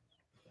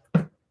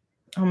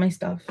 All my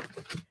stuff.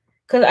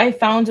 Because I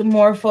found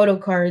more photo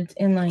cards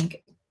in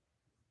like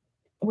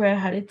where I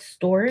had it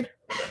stored.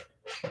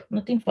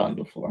 Nothing fell on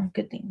the floor.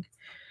 Good thing.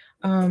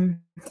 But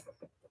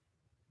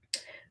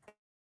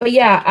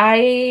yeah,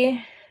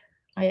 I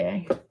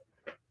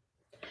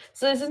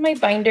so this is my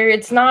binder.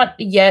 It's not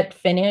yet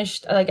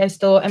finished. Like I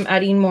still am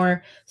adding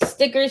more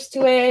stickers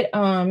to it,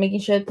 making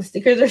sure that the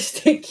stickers are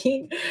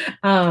sticking.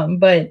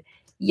 But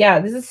yeah,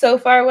 this is so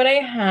far what I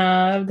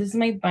have. This is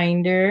my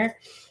binder.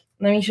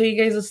 Let me show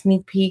you guys a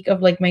sneak peek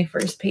of like my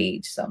first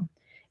page. So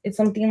it's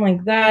something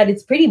like that.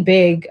 It's pretty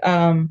big.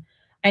 I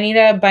need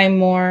to buy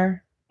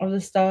more of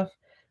the stuff.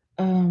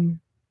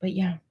 But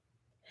yeah.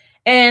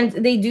 And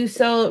they do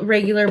sell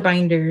regular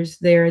binders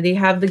there. They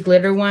have the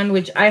glitter one,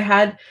 which I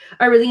had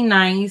a really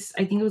nice,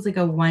 I think it was like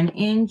a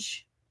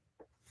 1-inch.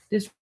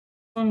 This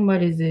one,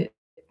 what is it?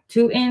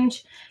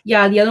 2-inch?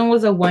 Yeah, the other one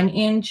was a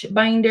 1-inch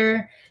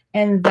binder.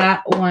 And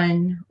that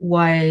one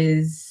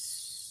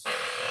was,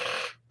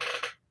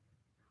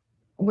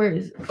 where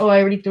is, oh, I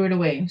already threw it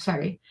away.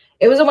 Sorry.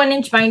 It was a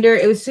 1-inch binder.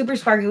 It was super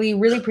sparkly,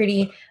 really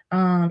pretty.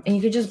 And you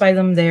could just buy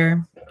them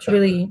there. It's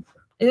really,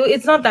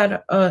 it's not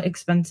that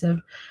expensive.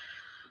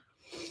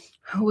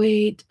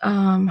 Wait,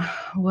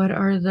 what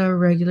are the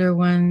regular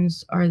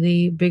ones? Are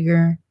they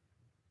bigger?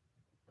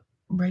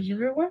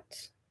 Regular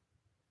ones?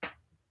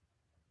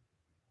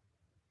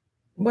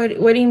 What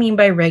do you mean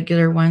by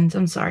regular ones?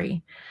 I'm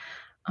sorry.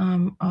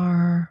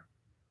 Oh,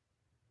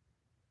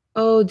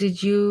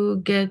 did you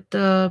get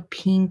the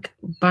pink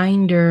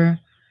binder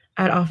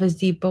at Office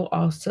Depot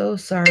also?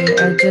 Sorry,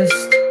 I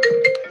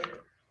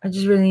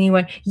just really need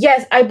one.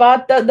 Yes, I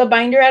bought the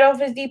binder at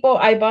Office Depot.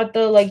 I bought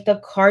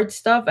the card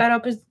stuff at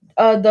Office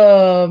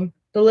the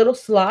little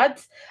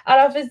slots at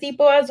Office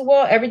Depot as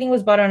well. Everything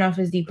was bought on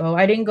Office Depot.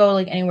 I didn't go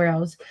like anywhere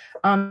else.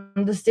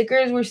 The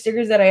stickers were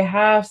stickers that I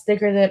have,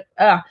 stickers that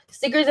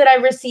I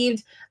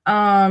received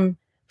from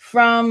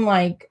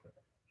like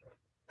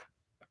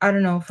I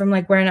don't know, from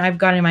like when I've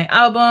gotten my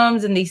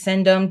albums and they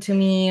send them to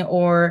me,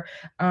 or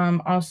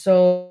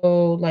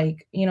also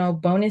like, you know,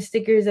 bonus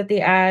stickers that they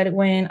add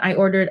when I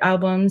ordered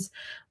albums.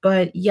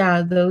 But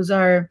yeah, those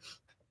are,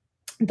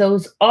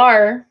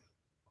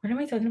 what am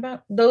I talking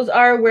about? Those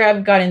are where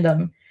I've gotten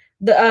them.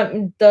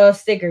 The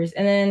stickers,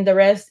 and then the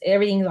rest,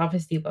 everything is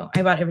Office Depot.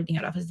 I bought everything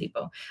at Office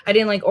Depot. I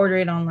didn't like order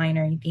it online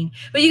or anything.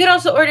 But you can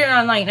also order it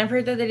online. I've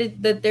heard that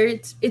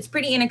it's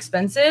pretty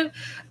inexpensive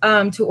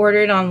to order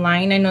it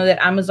online. I know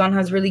that Amazon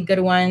has really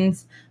good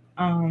ones.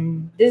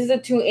 This is a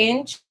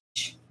 2-inch.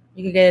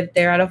 You can get it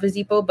there at Office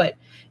Depot, but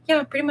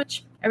yeah, pretty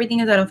much everything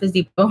is at Office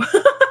Depot.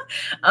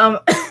 um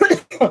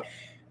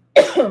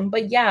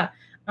but yeah.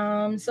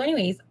 So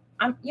anyways,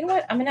 you know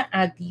what? I'm gonna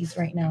add these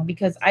right now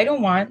because I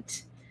don't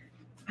want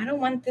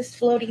this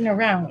floating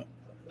around.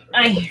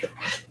 Let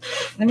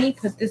me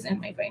put this in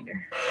my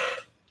binder.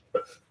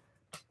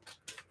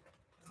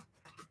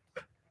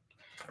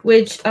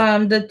 Which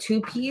the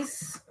two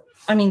piece,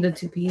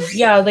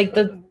 yeah, like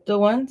the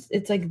ones,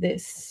 it's like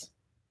this.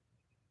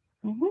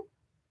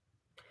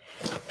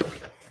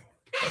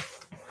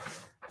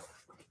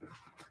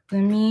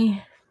 Let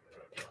me,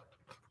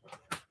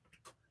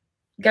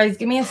 guys,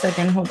 give me a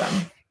second. Hold on.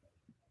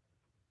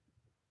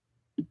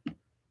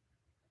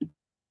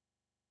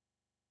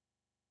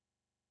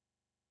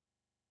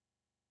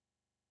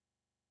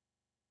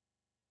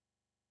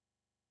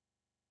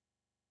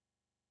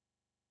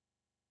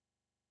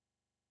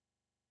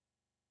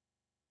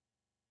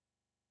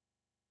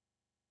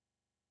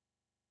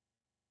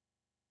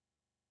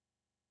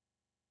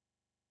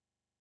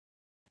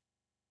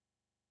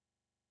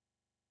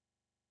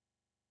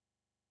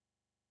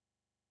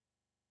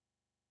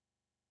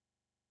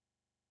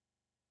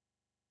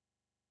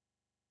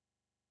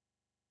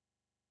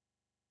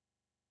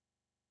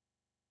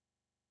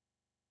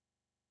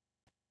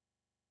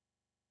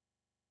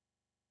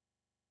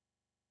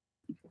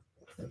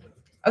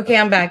 Okay,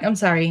 I'm back. I'm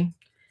sorry.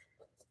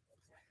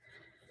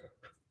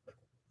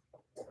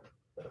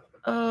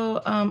 Oh,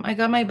 I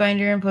got my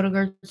binder and photo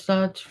card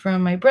slots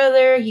from my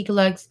brother. He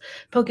collects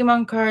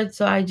Pokemon cards,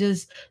 so I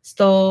just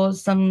stole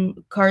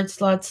some card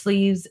slot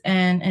sleeves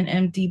and an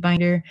empty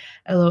binder.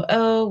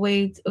 LOL.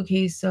 Wait,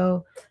 okay,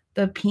 so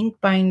the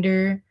pink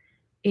binder,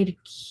 it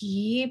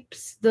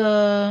keeps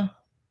like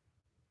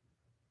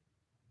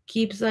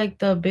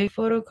the big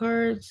photo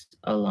cards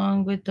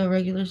along with the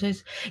regular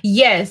size.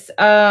 Yes.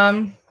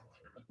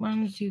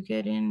 Once you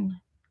get in.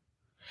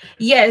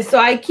 Yes, so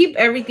I keep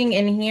everything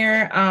in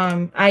here.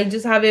 I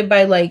just have it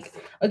by like,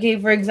 okay,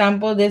 for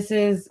example, this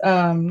is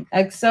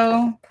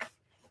EXO.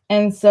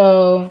 And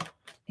so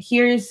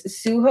here's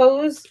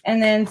Suho's.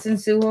 And then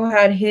since Suho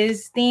had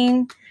his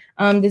thing,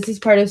 this is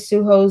part of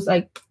Suho's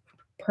like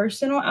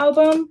personal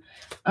album.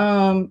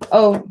 Oh,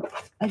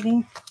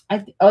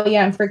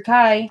 yeah, and for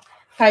Kai's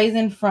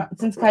in front.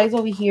 Since Kai's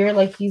over here,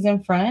 like he's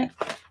in front.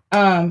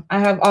 I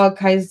have all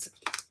Kai's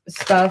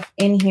stuff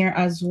in here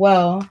as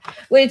well,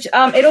 which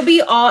it'll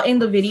be all in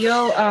the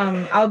video.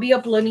 I'll be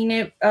uploading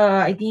it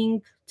I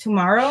think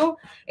tomorrow.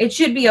 It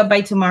should be up by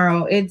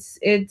tomorrow.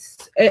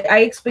 I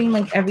explain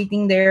like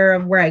everything there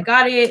of where I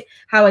got it,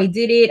 how I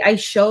did it. I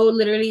show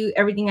literally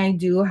everything I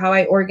do, how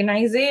I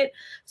organize it.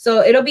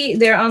 So it'll be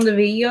there on the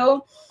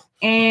video.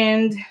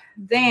 And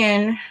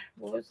then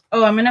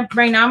I'm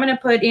gonna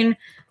put in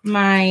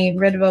my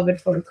red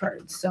velvet photo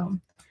cards. So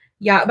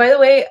yeah, by the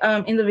way,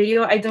 in the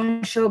video I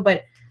don't show,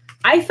 but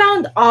I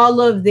found all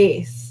of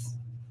this.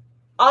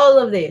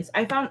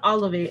 I found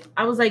all of it.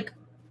 I was like,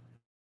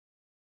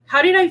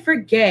 how did I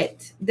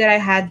forget that I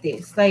had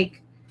this?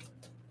 Like,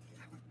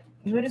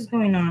 what is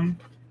going on?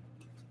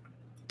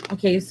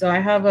 Okay, so I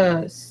have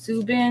a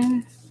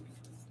Subin.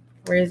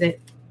 Where is it?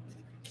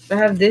 So I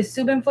have this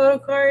Subin photo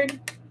card,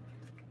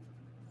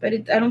 but I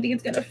don't think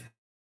it's gonna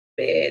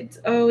fit.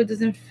 Oh, it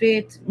doesn't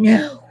fit.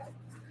 No.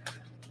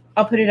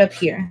 I'll put it up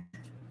here.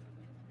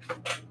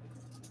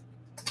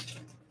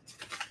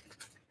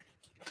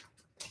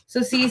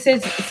 So see,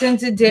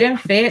 since it didn't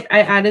fit, I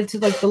added to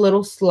like the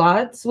little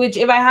slots, which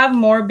if I have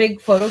more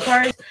big photo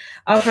cards,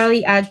 I'll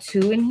probably add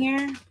 2 in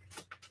here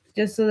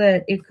just so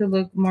that it could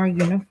look more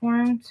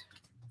uniformed.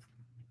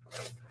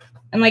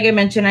 And like I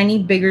mentioned, I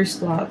need bigger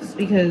slots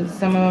because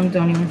some of them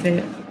don't even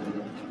fit.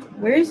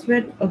 Where is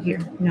red? Oh, here.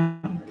 No.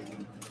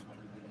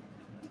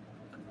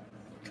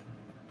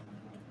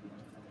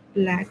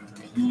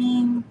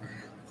 Blackpink.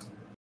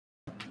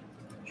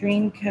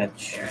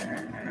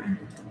 Dreamcatcher.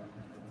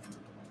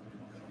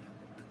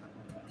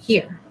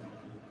 Here.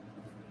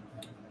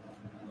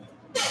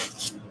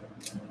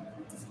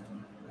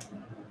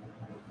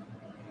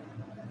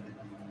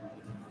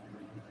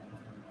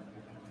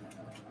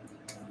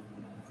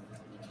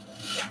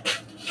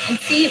 And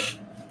see,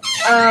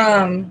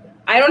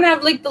 I don't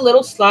have like the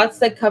little slots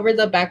that cover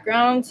the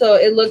background, so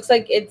it looks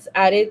like it's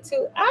added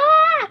to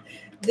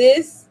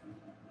this.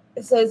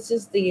 So it's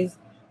just these.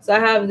 So I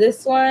have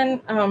this one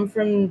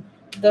from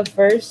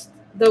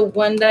the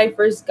one that I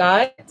first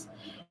got,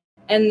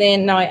 and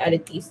then now I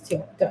added these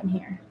 2 down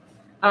here.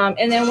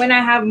 And then when I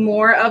have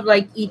more of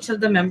like each of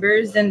the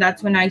members, then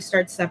that's when I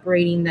start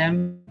separating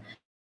them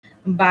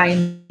by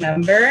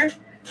member.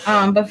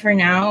 But for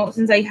now,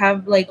 since I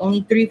have like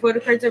only 3 photo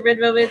cards of red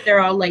velvet,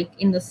 they're all like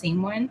in the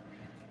same one.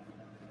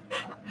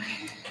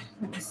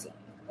 Let me see.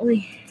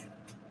 Oy.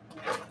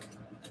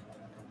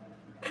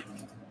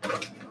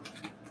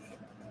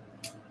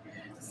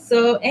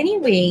 So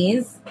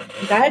anyways,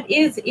 that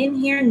is in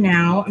here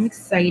now. I'm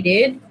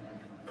excited.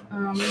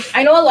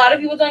 I know a lot of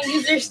people don't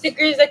use their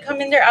stickers that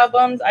come in their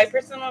albums. I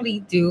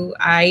personally do.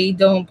 I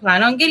don't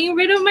plan on getting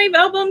rid of my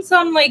albums. So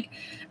I'm like,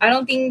 I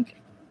don't think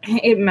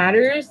it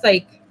matters.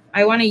 Like,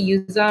 I want to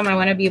use them. I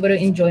want to be able to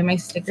enjoy my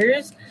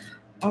stickers.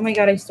 Oh my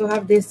God, I still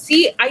have this.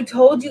 See, I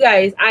told you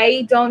guys,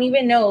 I don't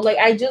even know. Like,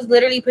 I just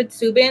literally put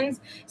Subins.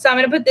 So I'm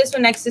going to put this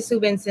one next to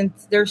Subins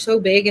since they're so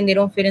big and they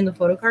don't fit in the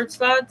photo card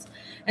slots.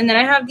 And then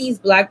I have these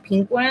black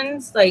pink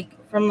ones, like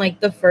from like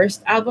the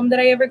first album that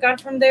I ever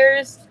got from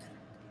theirs.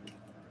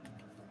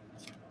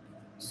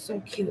 So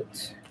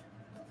cute.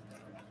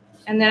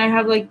 And then I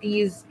have like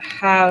these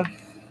half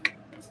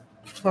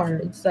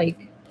cards,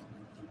 like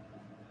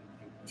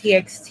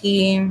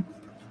TXT.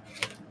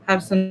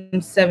 Have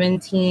some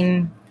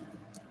 17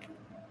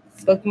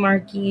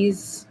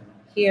 bookmarkies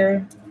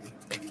here.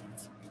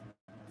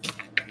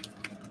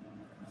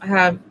 I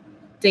have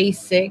Day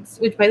 6,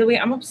 which by the way,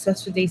 I'm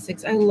obsessed with Day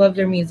 6. I love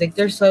their music.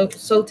 They're so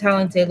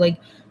talented. Like,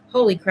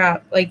 holy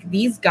crap. Like,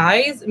 these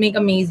guys make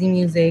amazing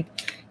music.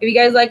 If you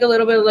guys like a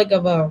little bit like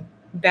of a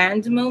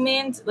band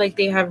moment, like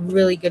they have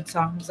really good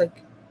songs.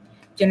 Like,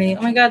 generally,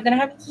 oh my God, then I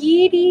have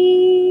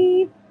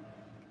Yeetie.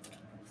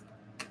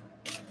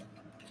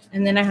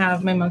 And then I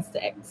have my Monster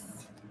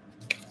X.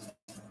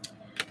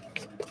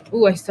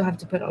 Ooh, I still have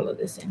to put all of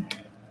this in.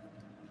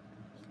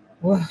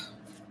 Whoa. Oh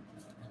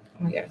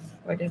my God.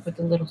 Why did I put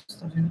the little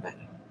stuff in the back?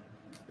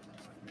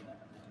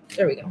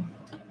 There we go.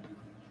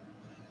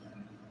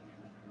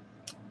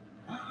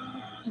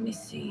 Let me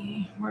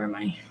see. Where am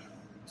I?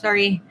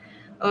 Sorry.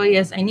 Oh,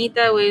 yes. I need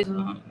that way.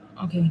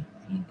 Okay.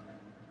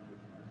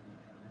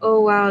 Oh,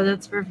 wow.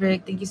 That's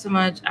perfect. Thank you so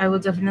much. I will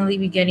definitely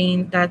be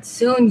getting that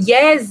soon.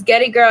 Yes.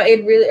 Get it, girl.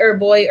 It really, or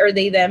boy, or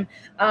they, them.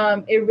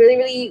 It really,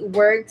 really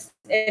works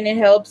and it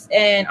helps.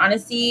 And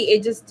honestly,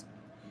 it just,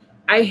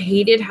 I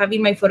hated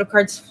having my photo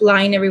cards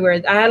flying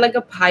everywhere. I had like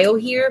a pile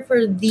here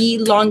for the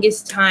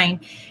longest time.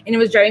 And it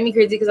was driving me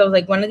crazy because I was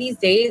like, one of these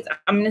days,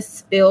 I'm going to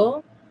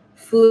spill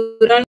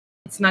food on.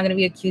 It's not going to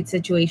be a cute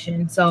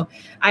situation. So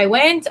I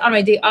went on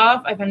my day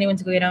off. I finally went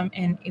to go get them.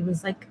 And it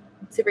was like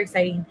super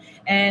exciting.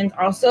 And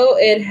also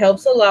it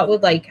helps a lot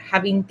with like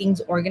having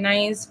things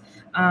organized.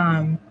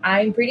 I'm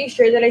pretty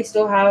sure that I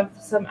still have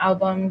some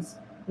albums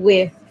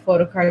with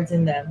photo cards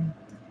in them.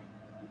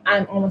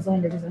 I'm almost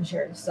 100%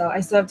 sure. So I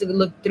still have to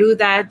look through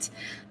that.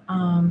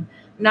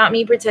 Not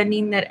me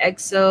pretending that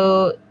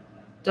EXO,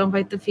 Don't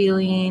Fight the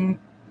Feeling,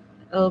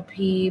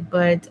 LP,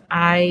 but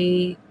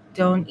I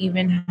don't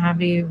even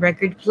have a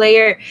record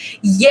player.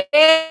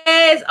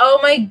 Yes. Oh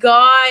my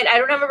god. I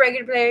don't have a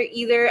record player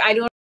either. I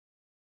don't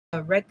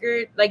have a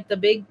record like the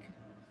big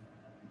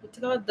what's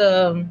it called?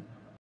 The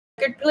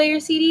record player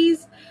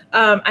CDs.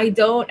 I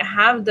don't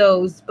have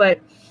those, but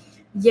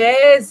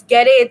yes,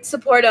 get it,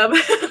 support them.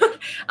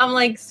 I'm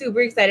like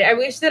super excited. I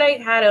wish that I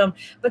had them,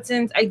 but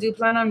since I do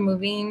plan on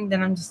moving,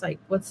 then I'm just like,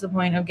 what's the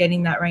point of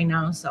getting that right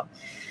now? So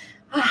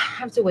I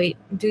have to wait.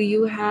 Do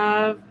you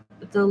have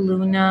the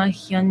Luna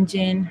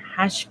Hyunjin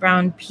Hash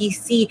Brown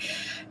PC?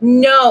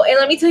 No. And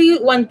let me tell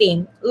you one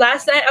thing.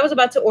 Last night I was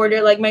about to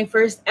order like my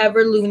first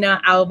ever Luna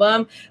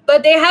album,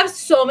 but they have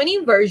so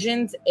many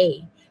versions.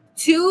 A.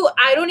 Two,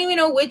 I don't even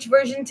know which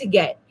version to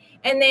get.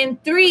 And then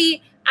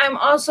three, I'm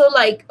also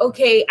like,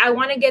 okay, I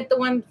want to get the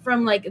one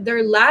from like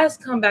their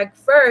last comeback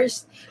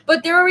first,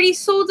 but they're already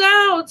sold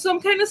out. So I'm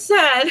kind of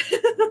sad.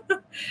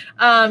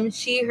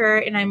 She, her,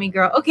 and I'm a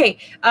girl. Okay,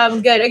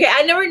 good. Okay,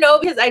 I never know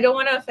because I don't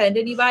want to offend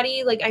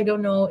anybody. Like, I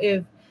don't know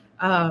if,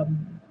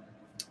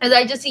 as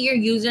I just see your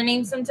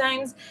username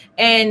sometimes,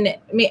 and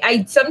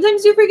I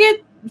sometimes do forget.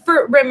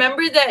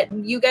 Remember that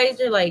you guys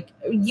are like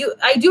you.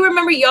 I do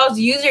remember y'all's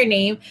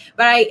username,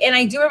 but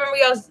I do remember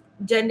y'all's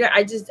gender.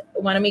 I just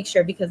want to make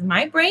sure because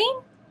my brain,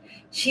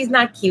 she's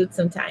not cute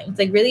sometimes.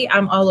 Like really,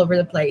 I'm all over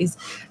the place.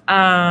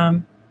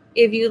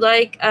 If you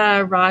like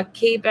rock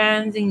K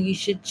bands, and you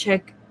should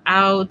check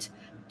out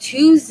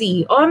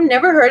 2Z. Oh, I've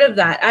never heard of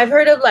that. I've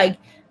heard of like,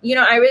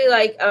 I really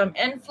like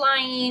N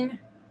Flying.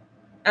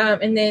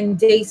 And then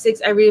Day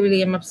 6, I really,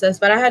 really am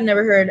obsessed, but I had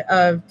never heard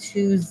of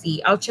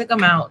 2Z. I'll check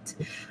them out.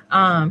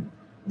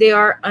 They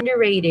are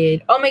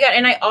underrated. Oh my god,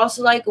 and I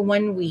also like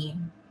WENDY.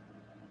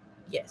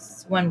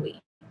 Yes, WENDY.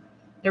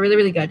 They're really,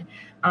 really good.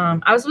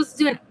 I was supposed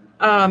to do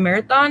an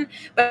marathon,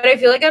 but I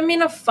feel like I'm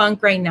in a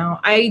funk right now.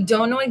 I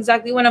don't know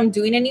exactly what I'm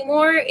doing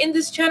anymore in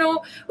this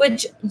channel,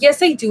 which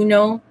yes, I do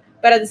know,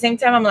 but at the same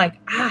time, I'm like,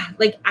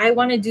 like I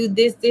want to do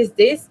this.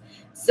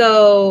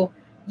 So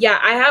yeah,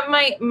 I have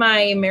my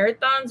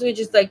marathons, which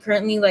is like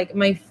currently like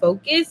my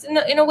focus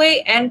in a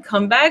way, and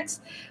comebacks.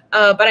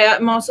 But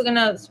I'm also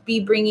gonna be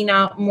bringing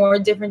out more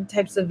different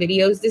types of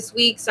videos this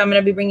week. So I'm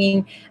gonna be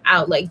bringing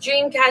out like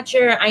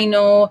Dreamcatcher. I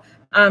know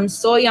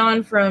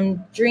Soyeon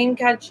from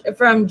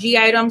G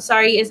Item,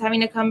 is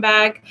having a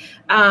comeback.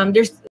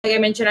 There's, like I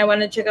mentioned, I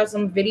want to check out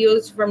some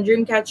videos from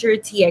Dreamcatcher,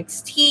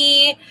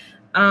 TXT.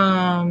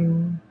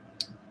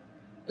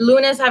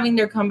 Luna's having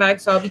their comeback,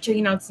 so I'll be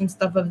checking out some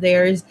stuff of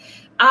theirs.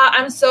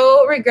 I'm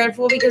so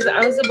regretful because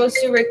I was supposed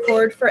to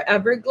record for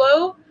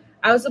Everglow.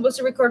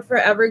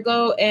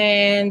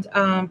 And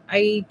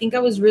I think I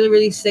was really,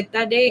 really sick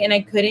that day, and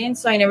I couldn't,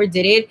 so I never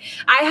did it.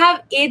 I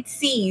have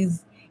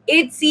ITZY's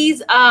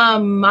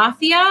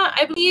Mafia,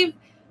 I believe,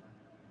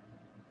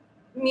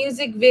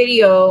 music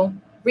video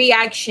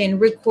reaction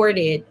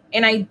recorded,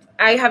 and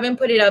I haven't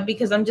put it up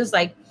because I'm just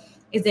like,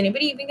 is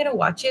anybody even gonna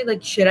watch it?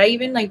 Like, should I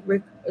even like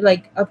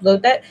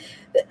upload that?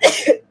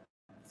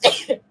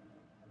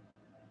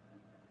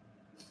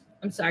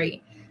 I'm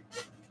sorry.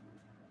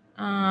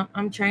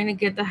 I'm trying to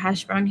get the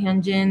hash brown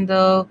Hyunjin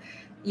though.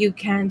 You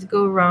can't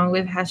go wrong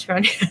with hash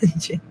brown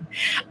Hyunjin.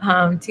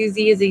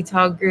 2Z is a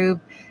tall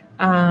group.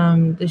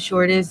 The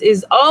shortest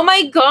is, oh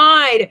my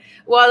god,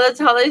 well, the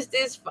tallest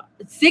is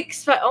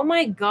 6'5". Oh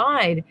my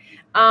god.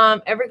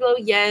 Everglow,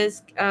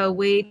 yes.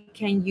 Wait,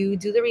 can you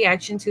do the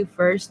reaction to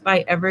First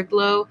by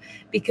Everglow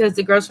because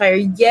the girls fire?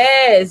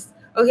 Yes.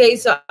 Okay,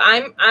 so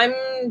I'm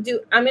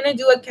gonna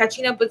do a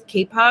catching up with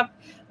K-pop,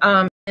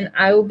 and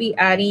I will be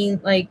adding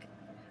like,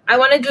 I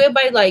want to do it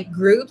by like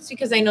groups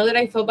because I know that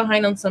I fell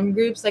behind on some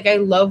groups. Like I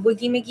love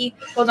Wiki Mickey.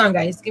 Hold on,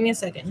 guys, give me a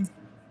second.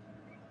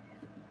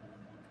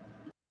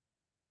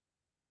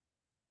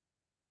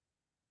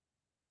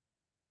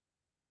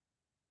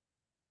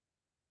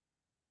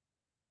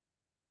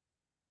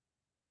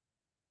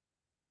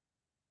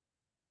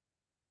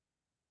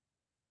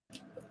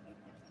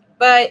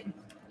 But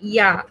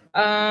yeah,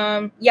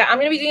 I'm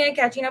gonna be doing a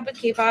catching up with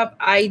K-pop.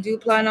 I do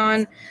plan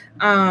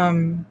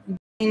on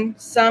doing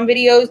some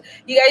videos.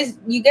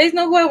 You guys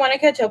know who I want to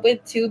catch up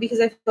with too because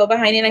I fell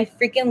behind and I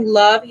freaking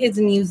love his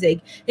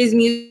music. His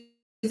music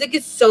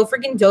is so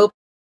freaking dope,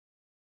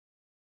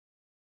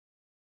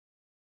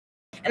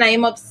 and I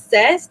am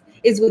obsessed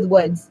is with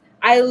Woods.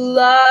 I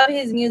love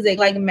his music.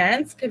 Like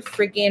Mance could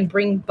freaking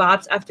bring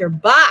bops after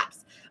bops.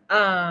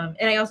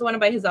 And I also want to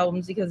buy his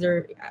albums because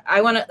I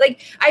want to,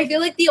 like, I feel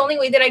like the only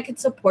way that I could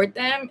support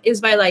them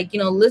is by like,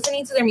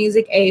 listening to their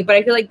music, but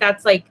I feel like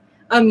that's like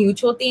a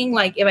mutual thing.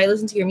 Like if I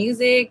listen to your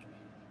music,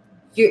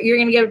 you're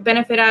gonna get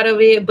benefit out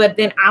of it, but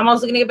then I'm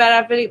also gonna get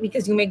benefit out of it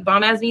because you make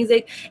bomb ass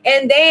music.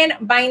 And then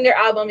buying their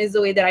album is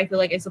the way that I feel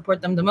like I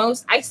support them the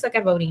most. I suck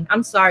at voting.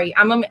 I'm sorry.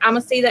 I'm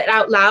gonna say that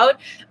out loud.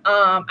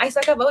 I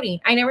suck at voting.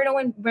 I never know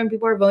when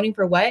people are voting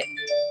for what.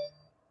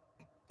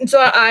 And so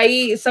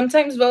I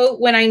sometimes vote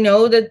when I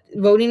know that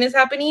voting is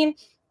happening,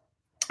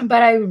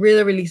 but I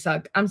really, really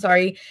suck. I'm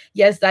sorry.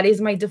 Yes, that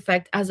is my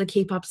defect as a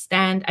K-pop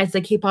stan, as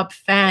a K-pop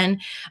fan.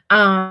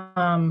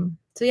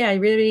 So yeah, I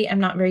really, really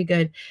am not very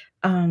good.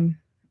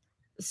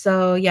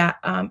 So yeah,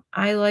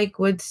 I like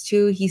Woods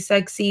too. He's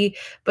sexy,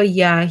 but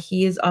yeah,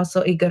 he is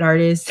also a good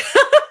artist.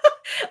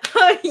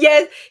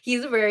 Yes,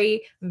 he's a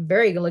very,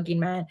 very good looking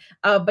man.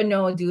 But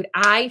no, dude,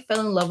 I fell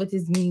in love with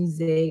his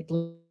music.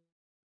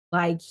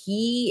 Like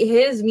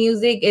his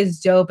music is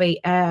dope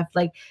AF.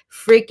 Like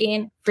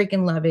freaking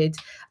love it.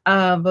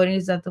 Voting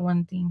is that the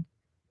one thing.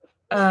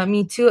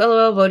 Me too.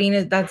 LOL. Voting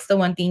is that's the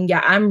one thing.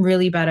 Yeah, I'm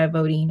really bad at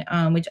voting.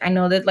 Which I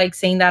know that like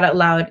saying that out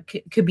loud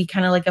could be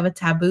kind of like of a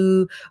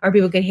taboo, or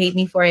people could hate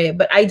me for it.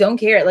 But I don't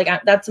care. Like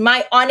that's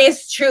my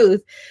honest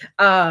truth.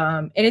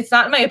 And it's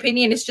not my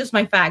opinion. It's just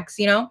my facts.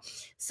 You know.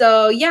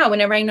 So yeah,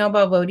 whenever I know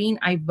about voting,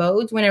 I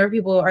vote. Whenever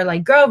people are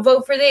like, "Girl,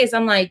 vote for this,"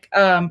 I'm like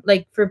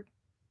for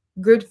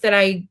groups that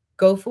I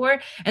go for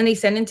and they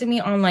send it to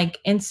me on like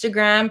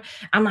Instagram.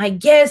 I'm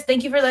like, yes,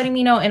 thank you for letting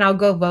me know, and I'll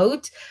go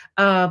vote.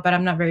 But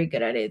I'm not very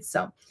good at it.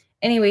 So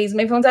anyways,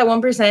 my phone's at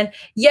 1%.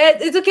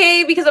 Yet it's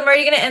okay because I'm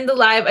already gonna end the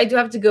live. I do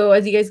have to go,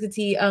 as you guys could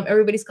see.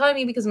 Everybody's calling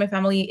me because my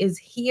family is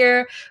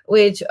here,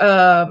 which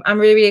I'm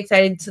really, really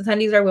excited. So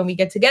Sundays are when we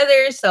get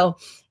together. So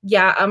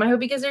yeah, I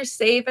hope you guys are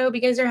safe. I hope you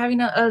guys are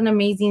having an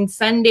amazing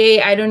Sunday.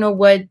 I don't know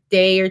what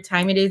day or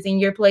time it is in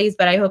your place,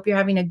 but I hope you're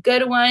having a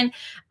good one.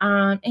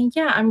 And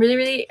yeah, I'm really,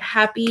 really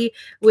happy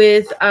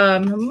with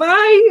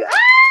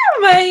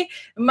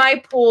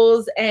my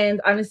polls,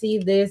 and honestly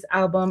this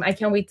album, I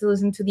can't wait to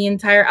listen to the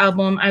entire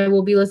album. I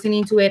will be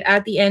listening to it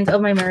at the end of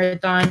my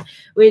marathon,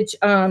 which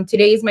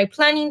today is my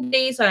planning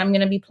day, so I'm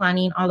gonna be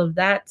planning all of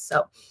that.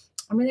 So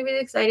I'm really, really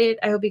excited.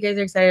 I hope you guys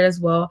are excited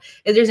as well.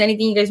 If there's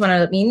anything you guys want to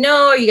let me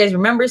know, or you guys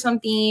remember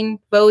something,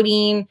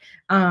 voting,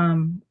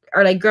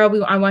 or like,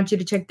 girl, I want you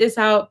to check this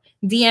out,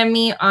 DM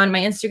me on my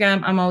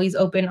Instagram. I'm always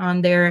open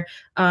on there.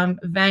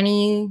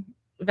 Vanny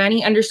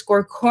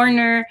underscore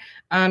corner,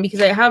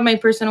 because I have my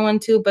personal one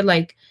too, but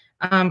like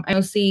I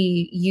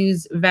mostly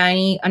use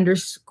Vanny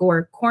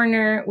underscore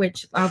corner,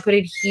 which I'll put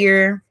it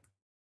here.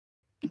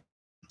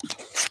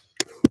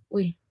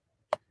 Wait.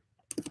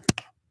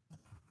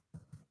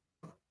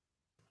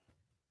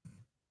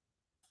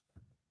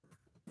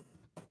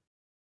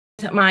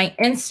 My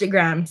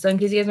Instagram. So in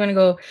case you guys want to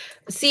go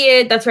see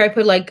it, that's where I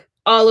put like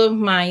all of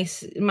my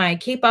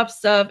K-pop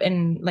stuff,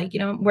 and like, you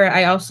know, where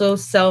I also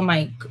sell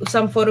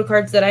some photo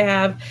cards that I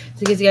have.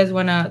 So in case you guys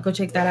want to go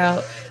check that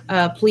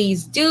out,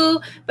 please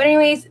do. But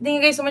anyways,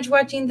 thank you guys so much for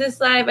watching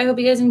this live. I hope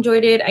you guys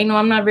enjoyed it. I know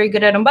I'm not very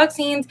good at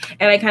unboxings,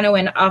 and I kind of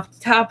went off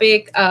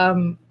topic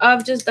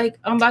of just like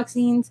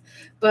unboxings.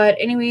 But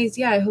anyways,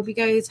 yeah, I hope you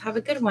guys have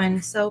a good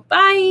one. So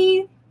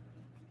bye.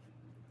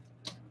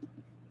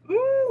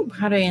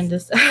 How do I end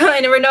this? I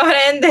never know how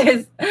to end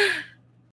this.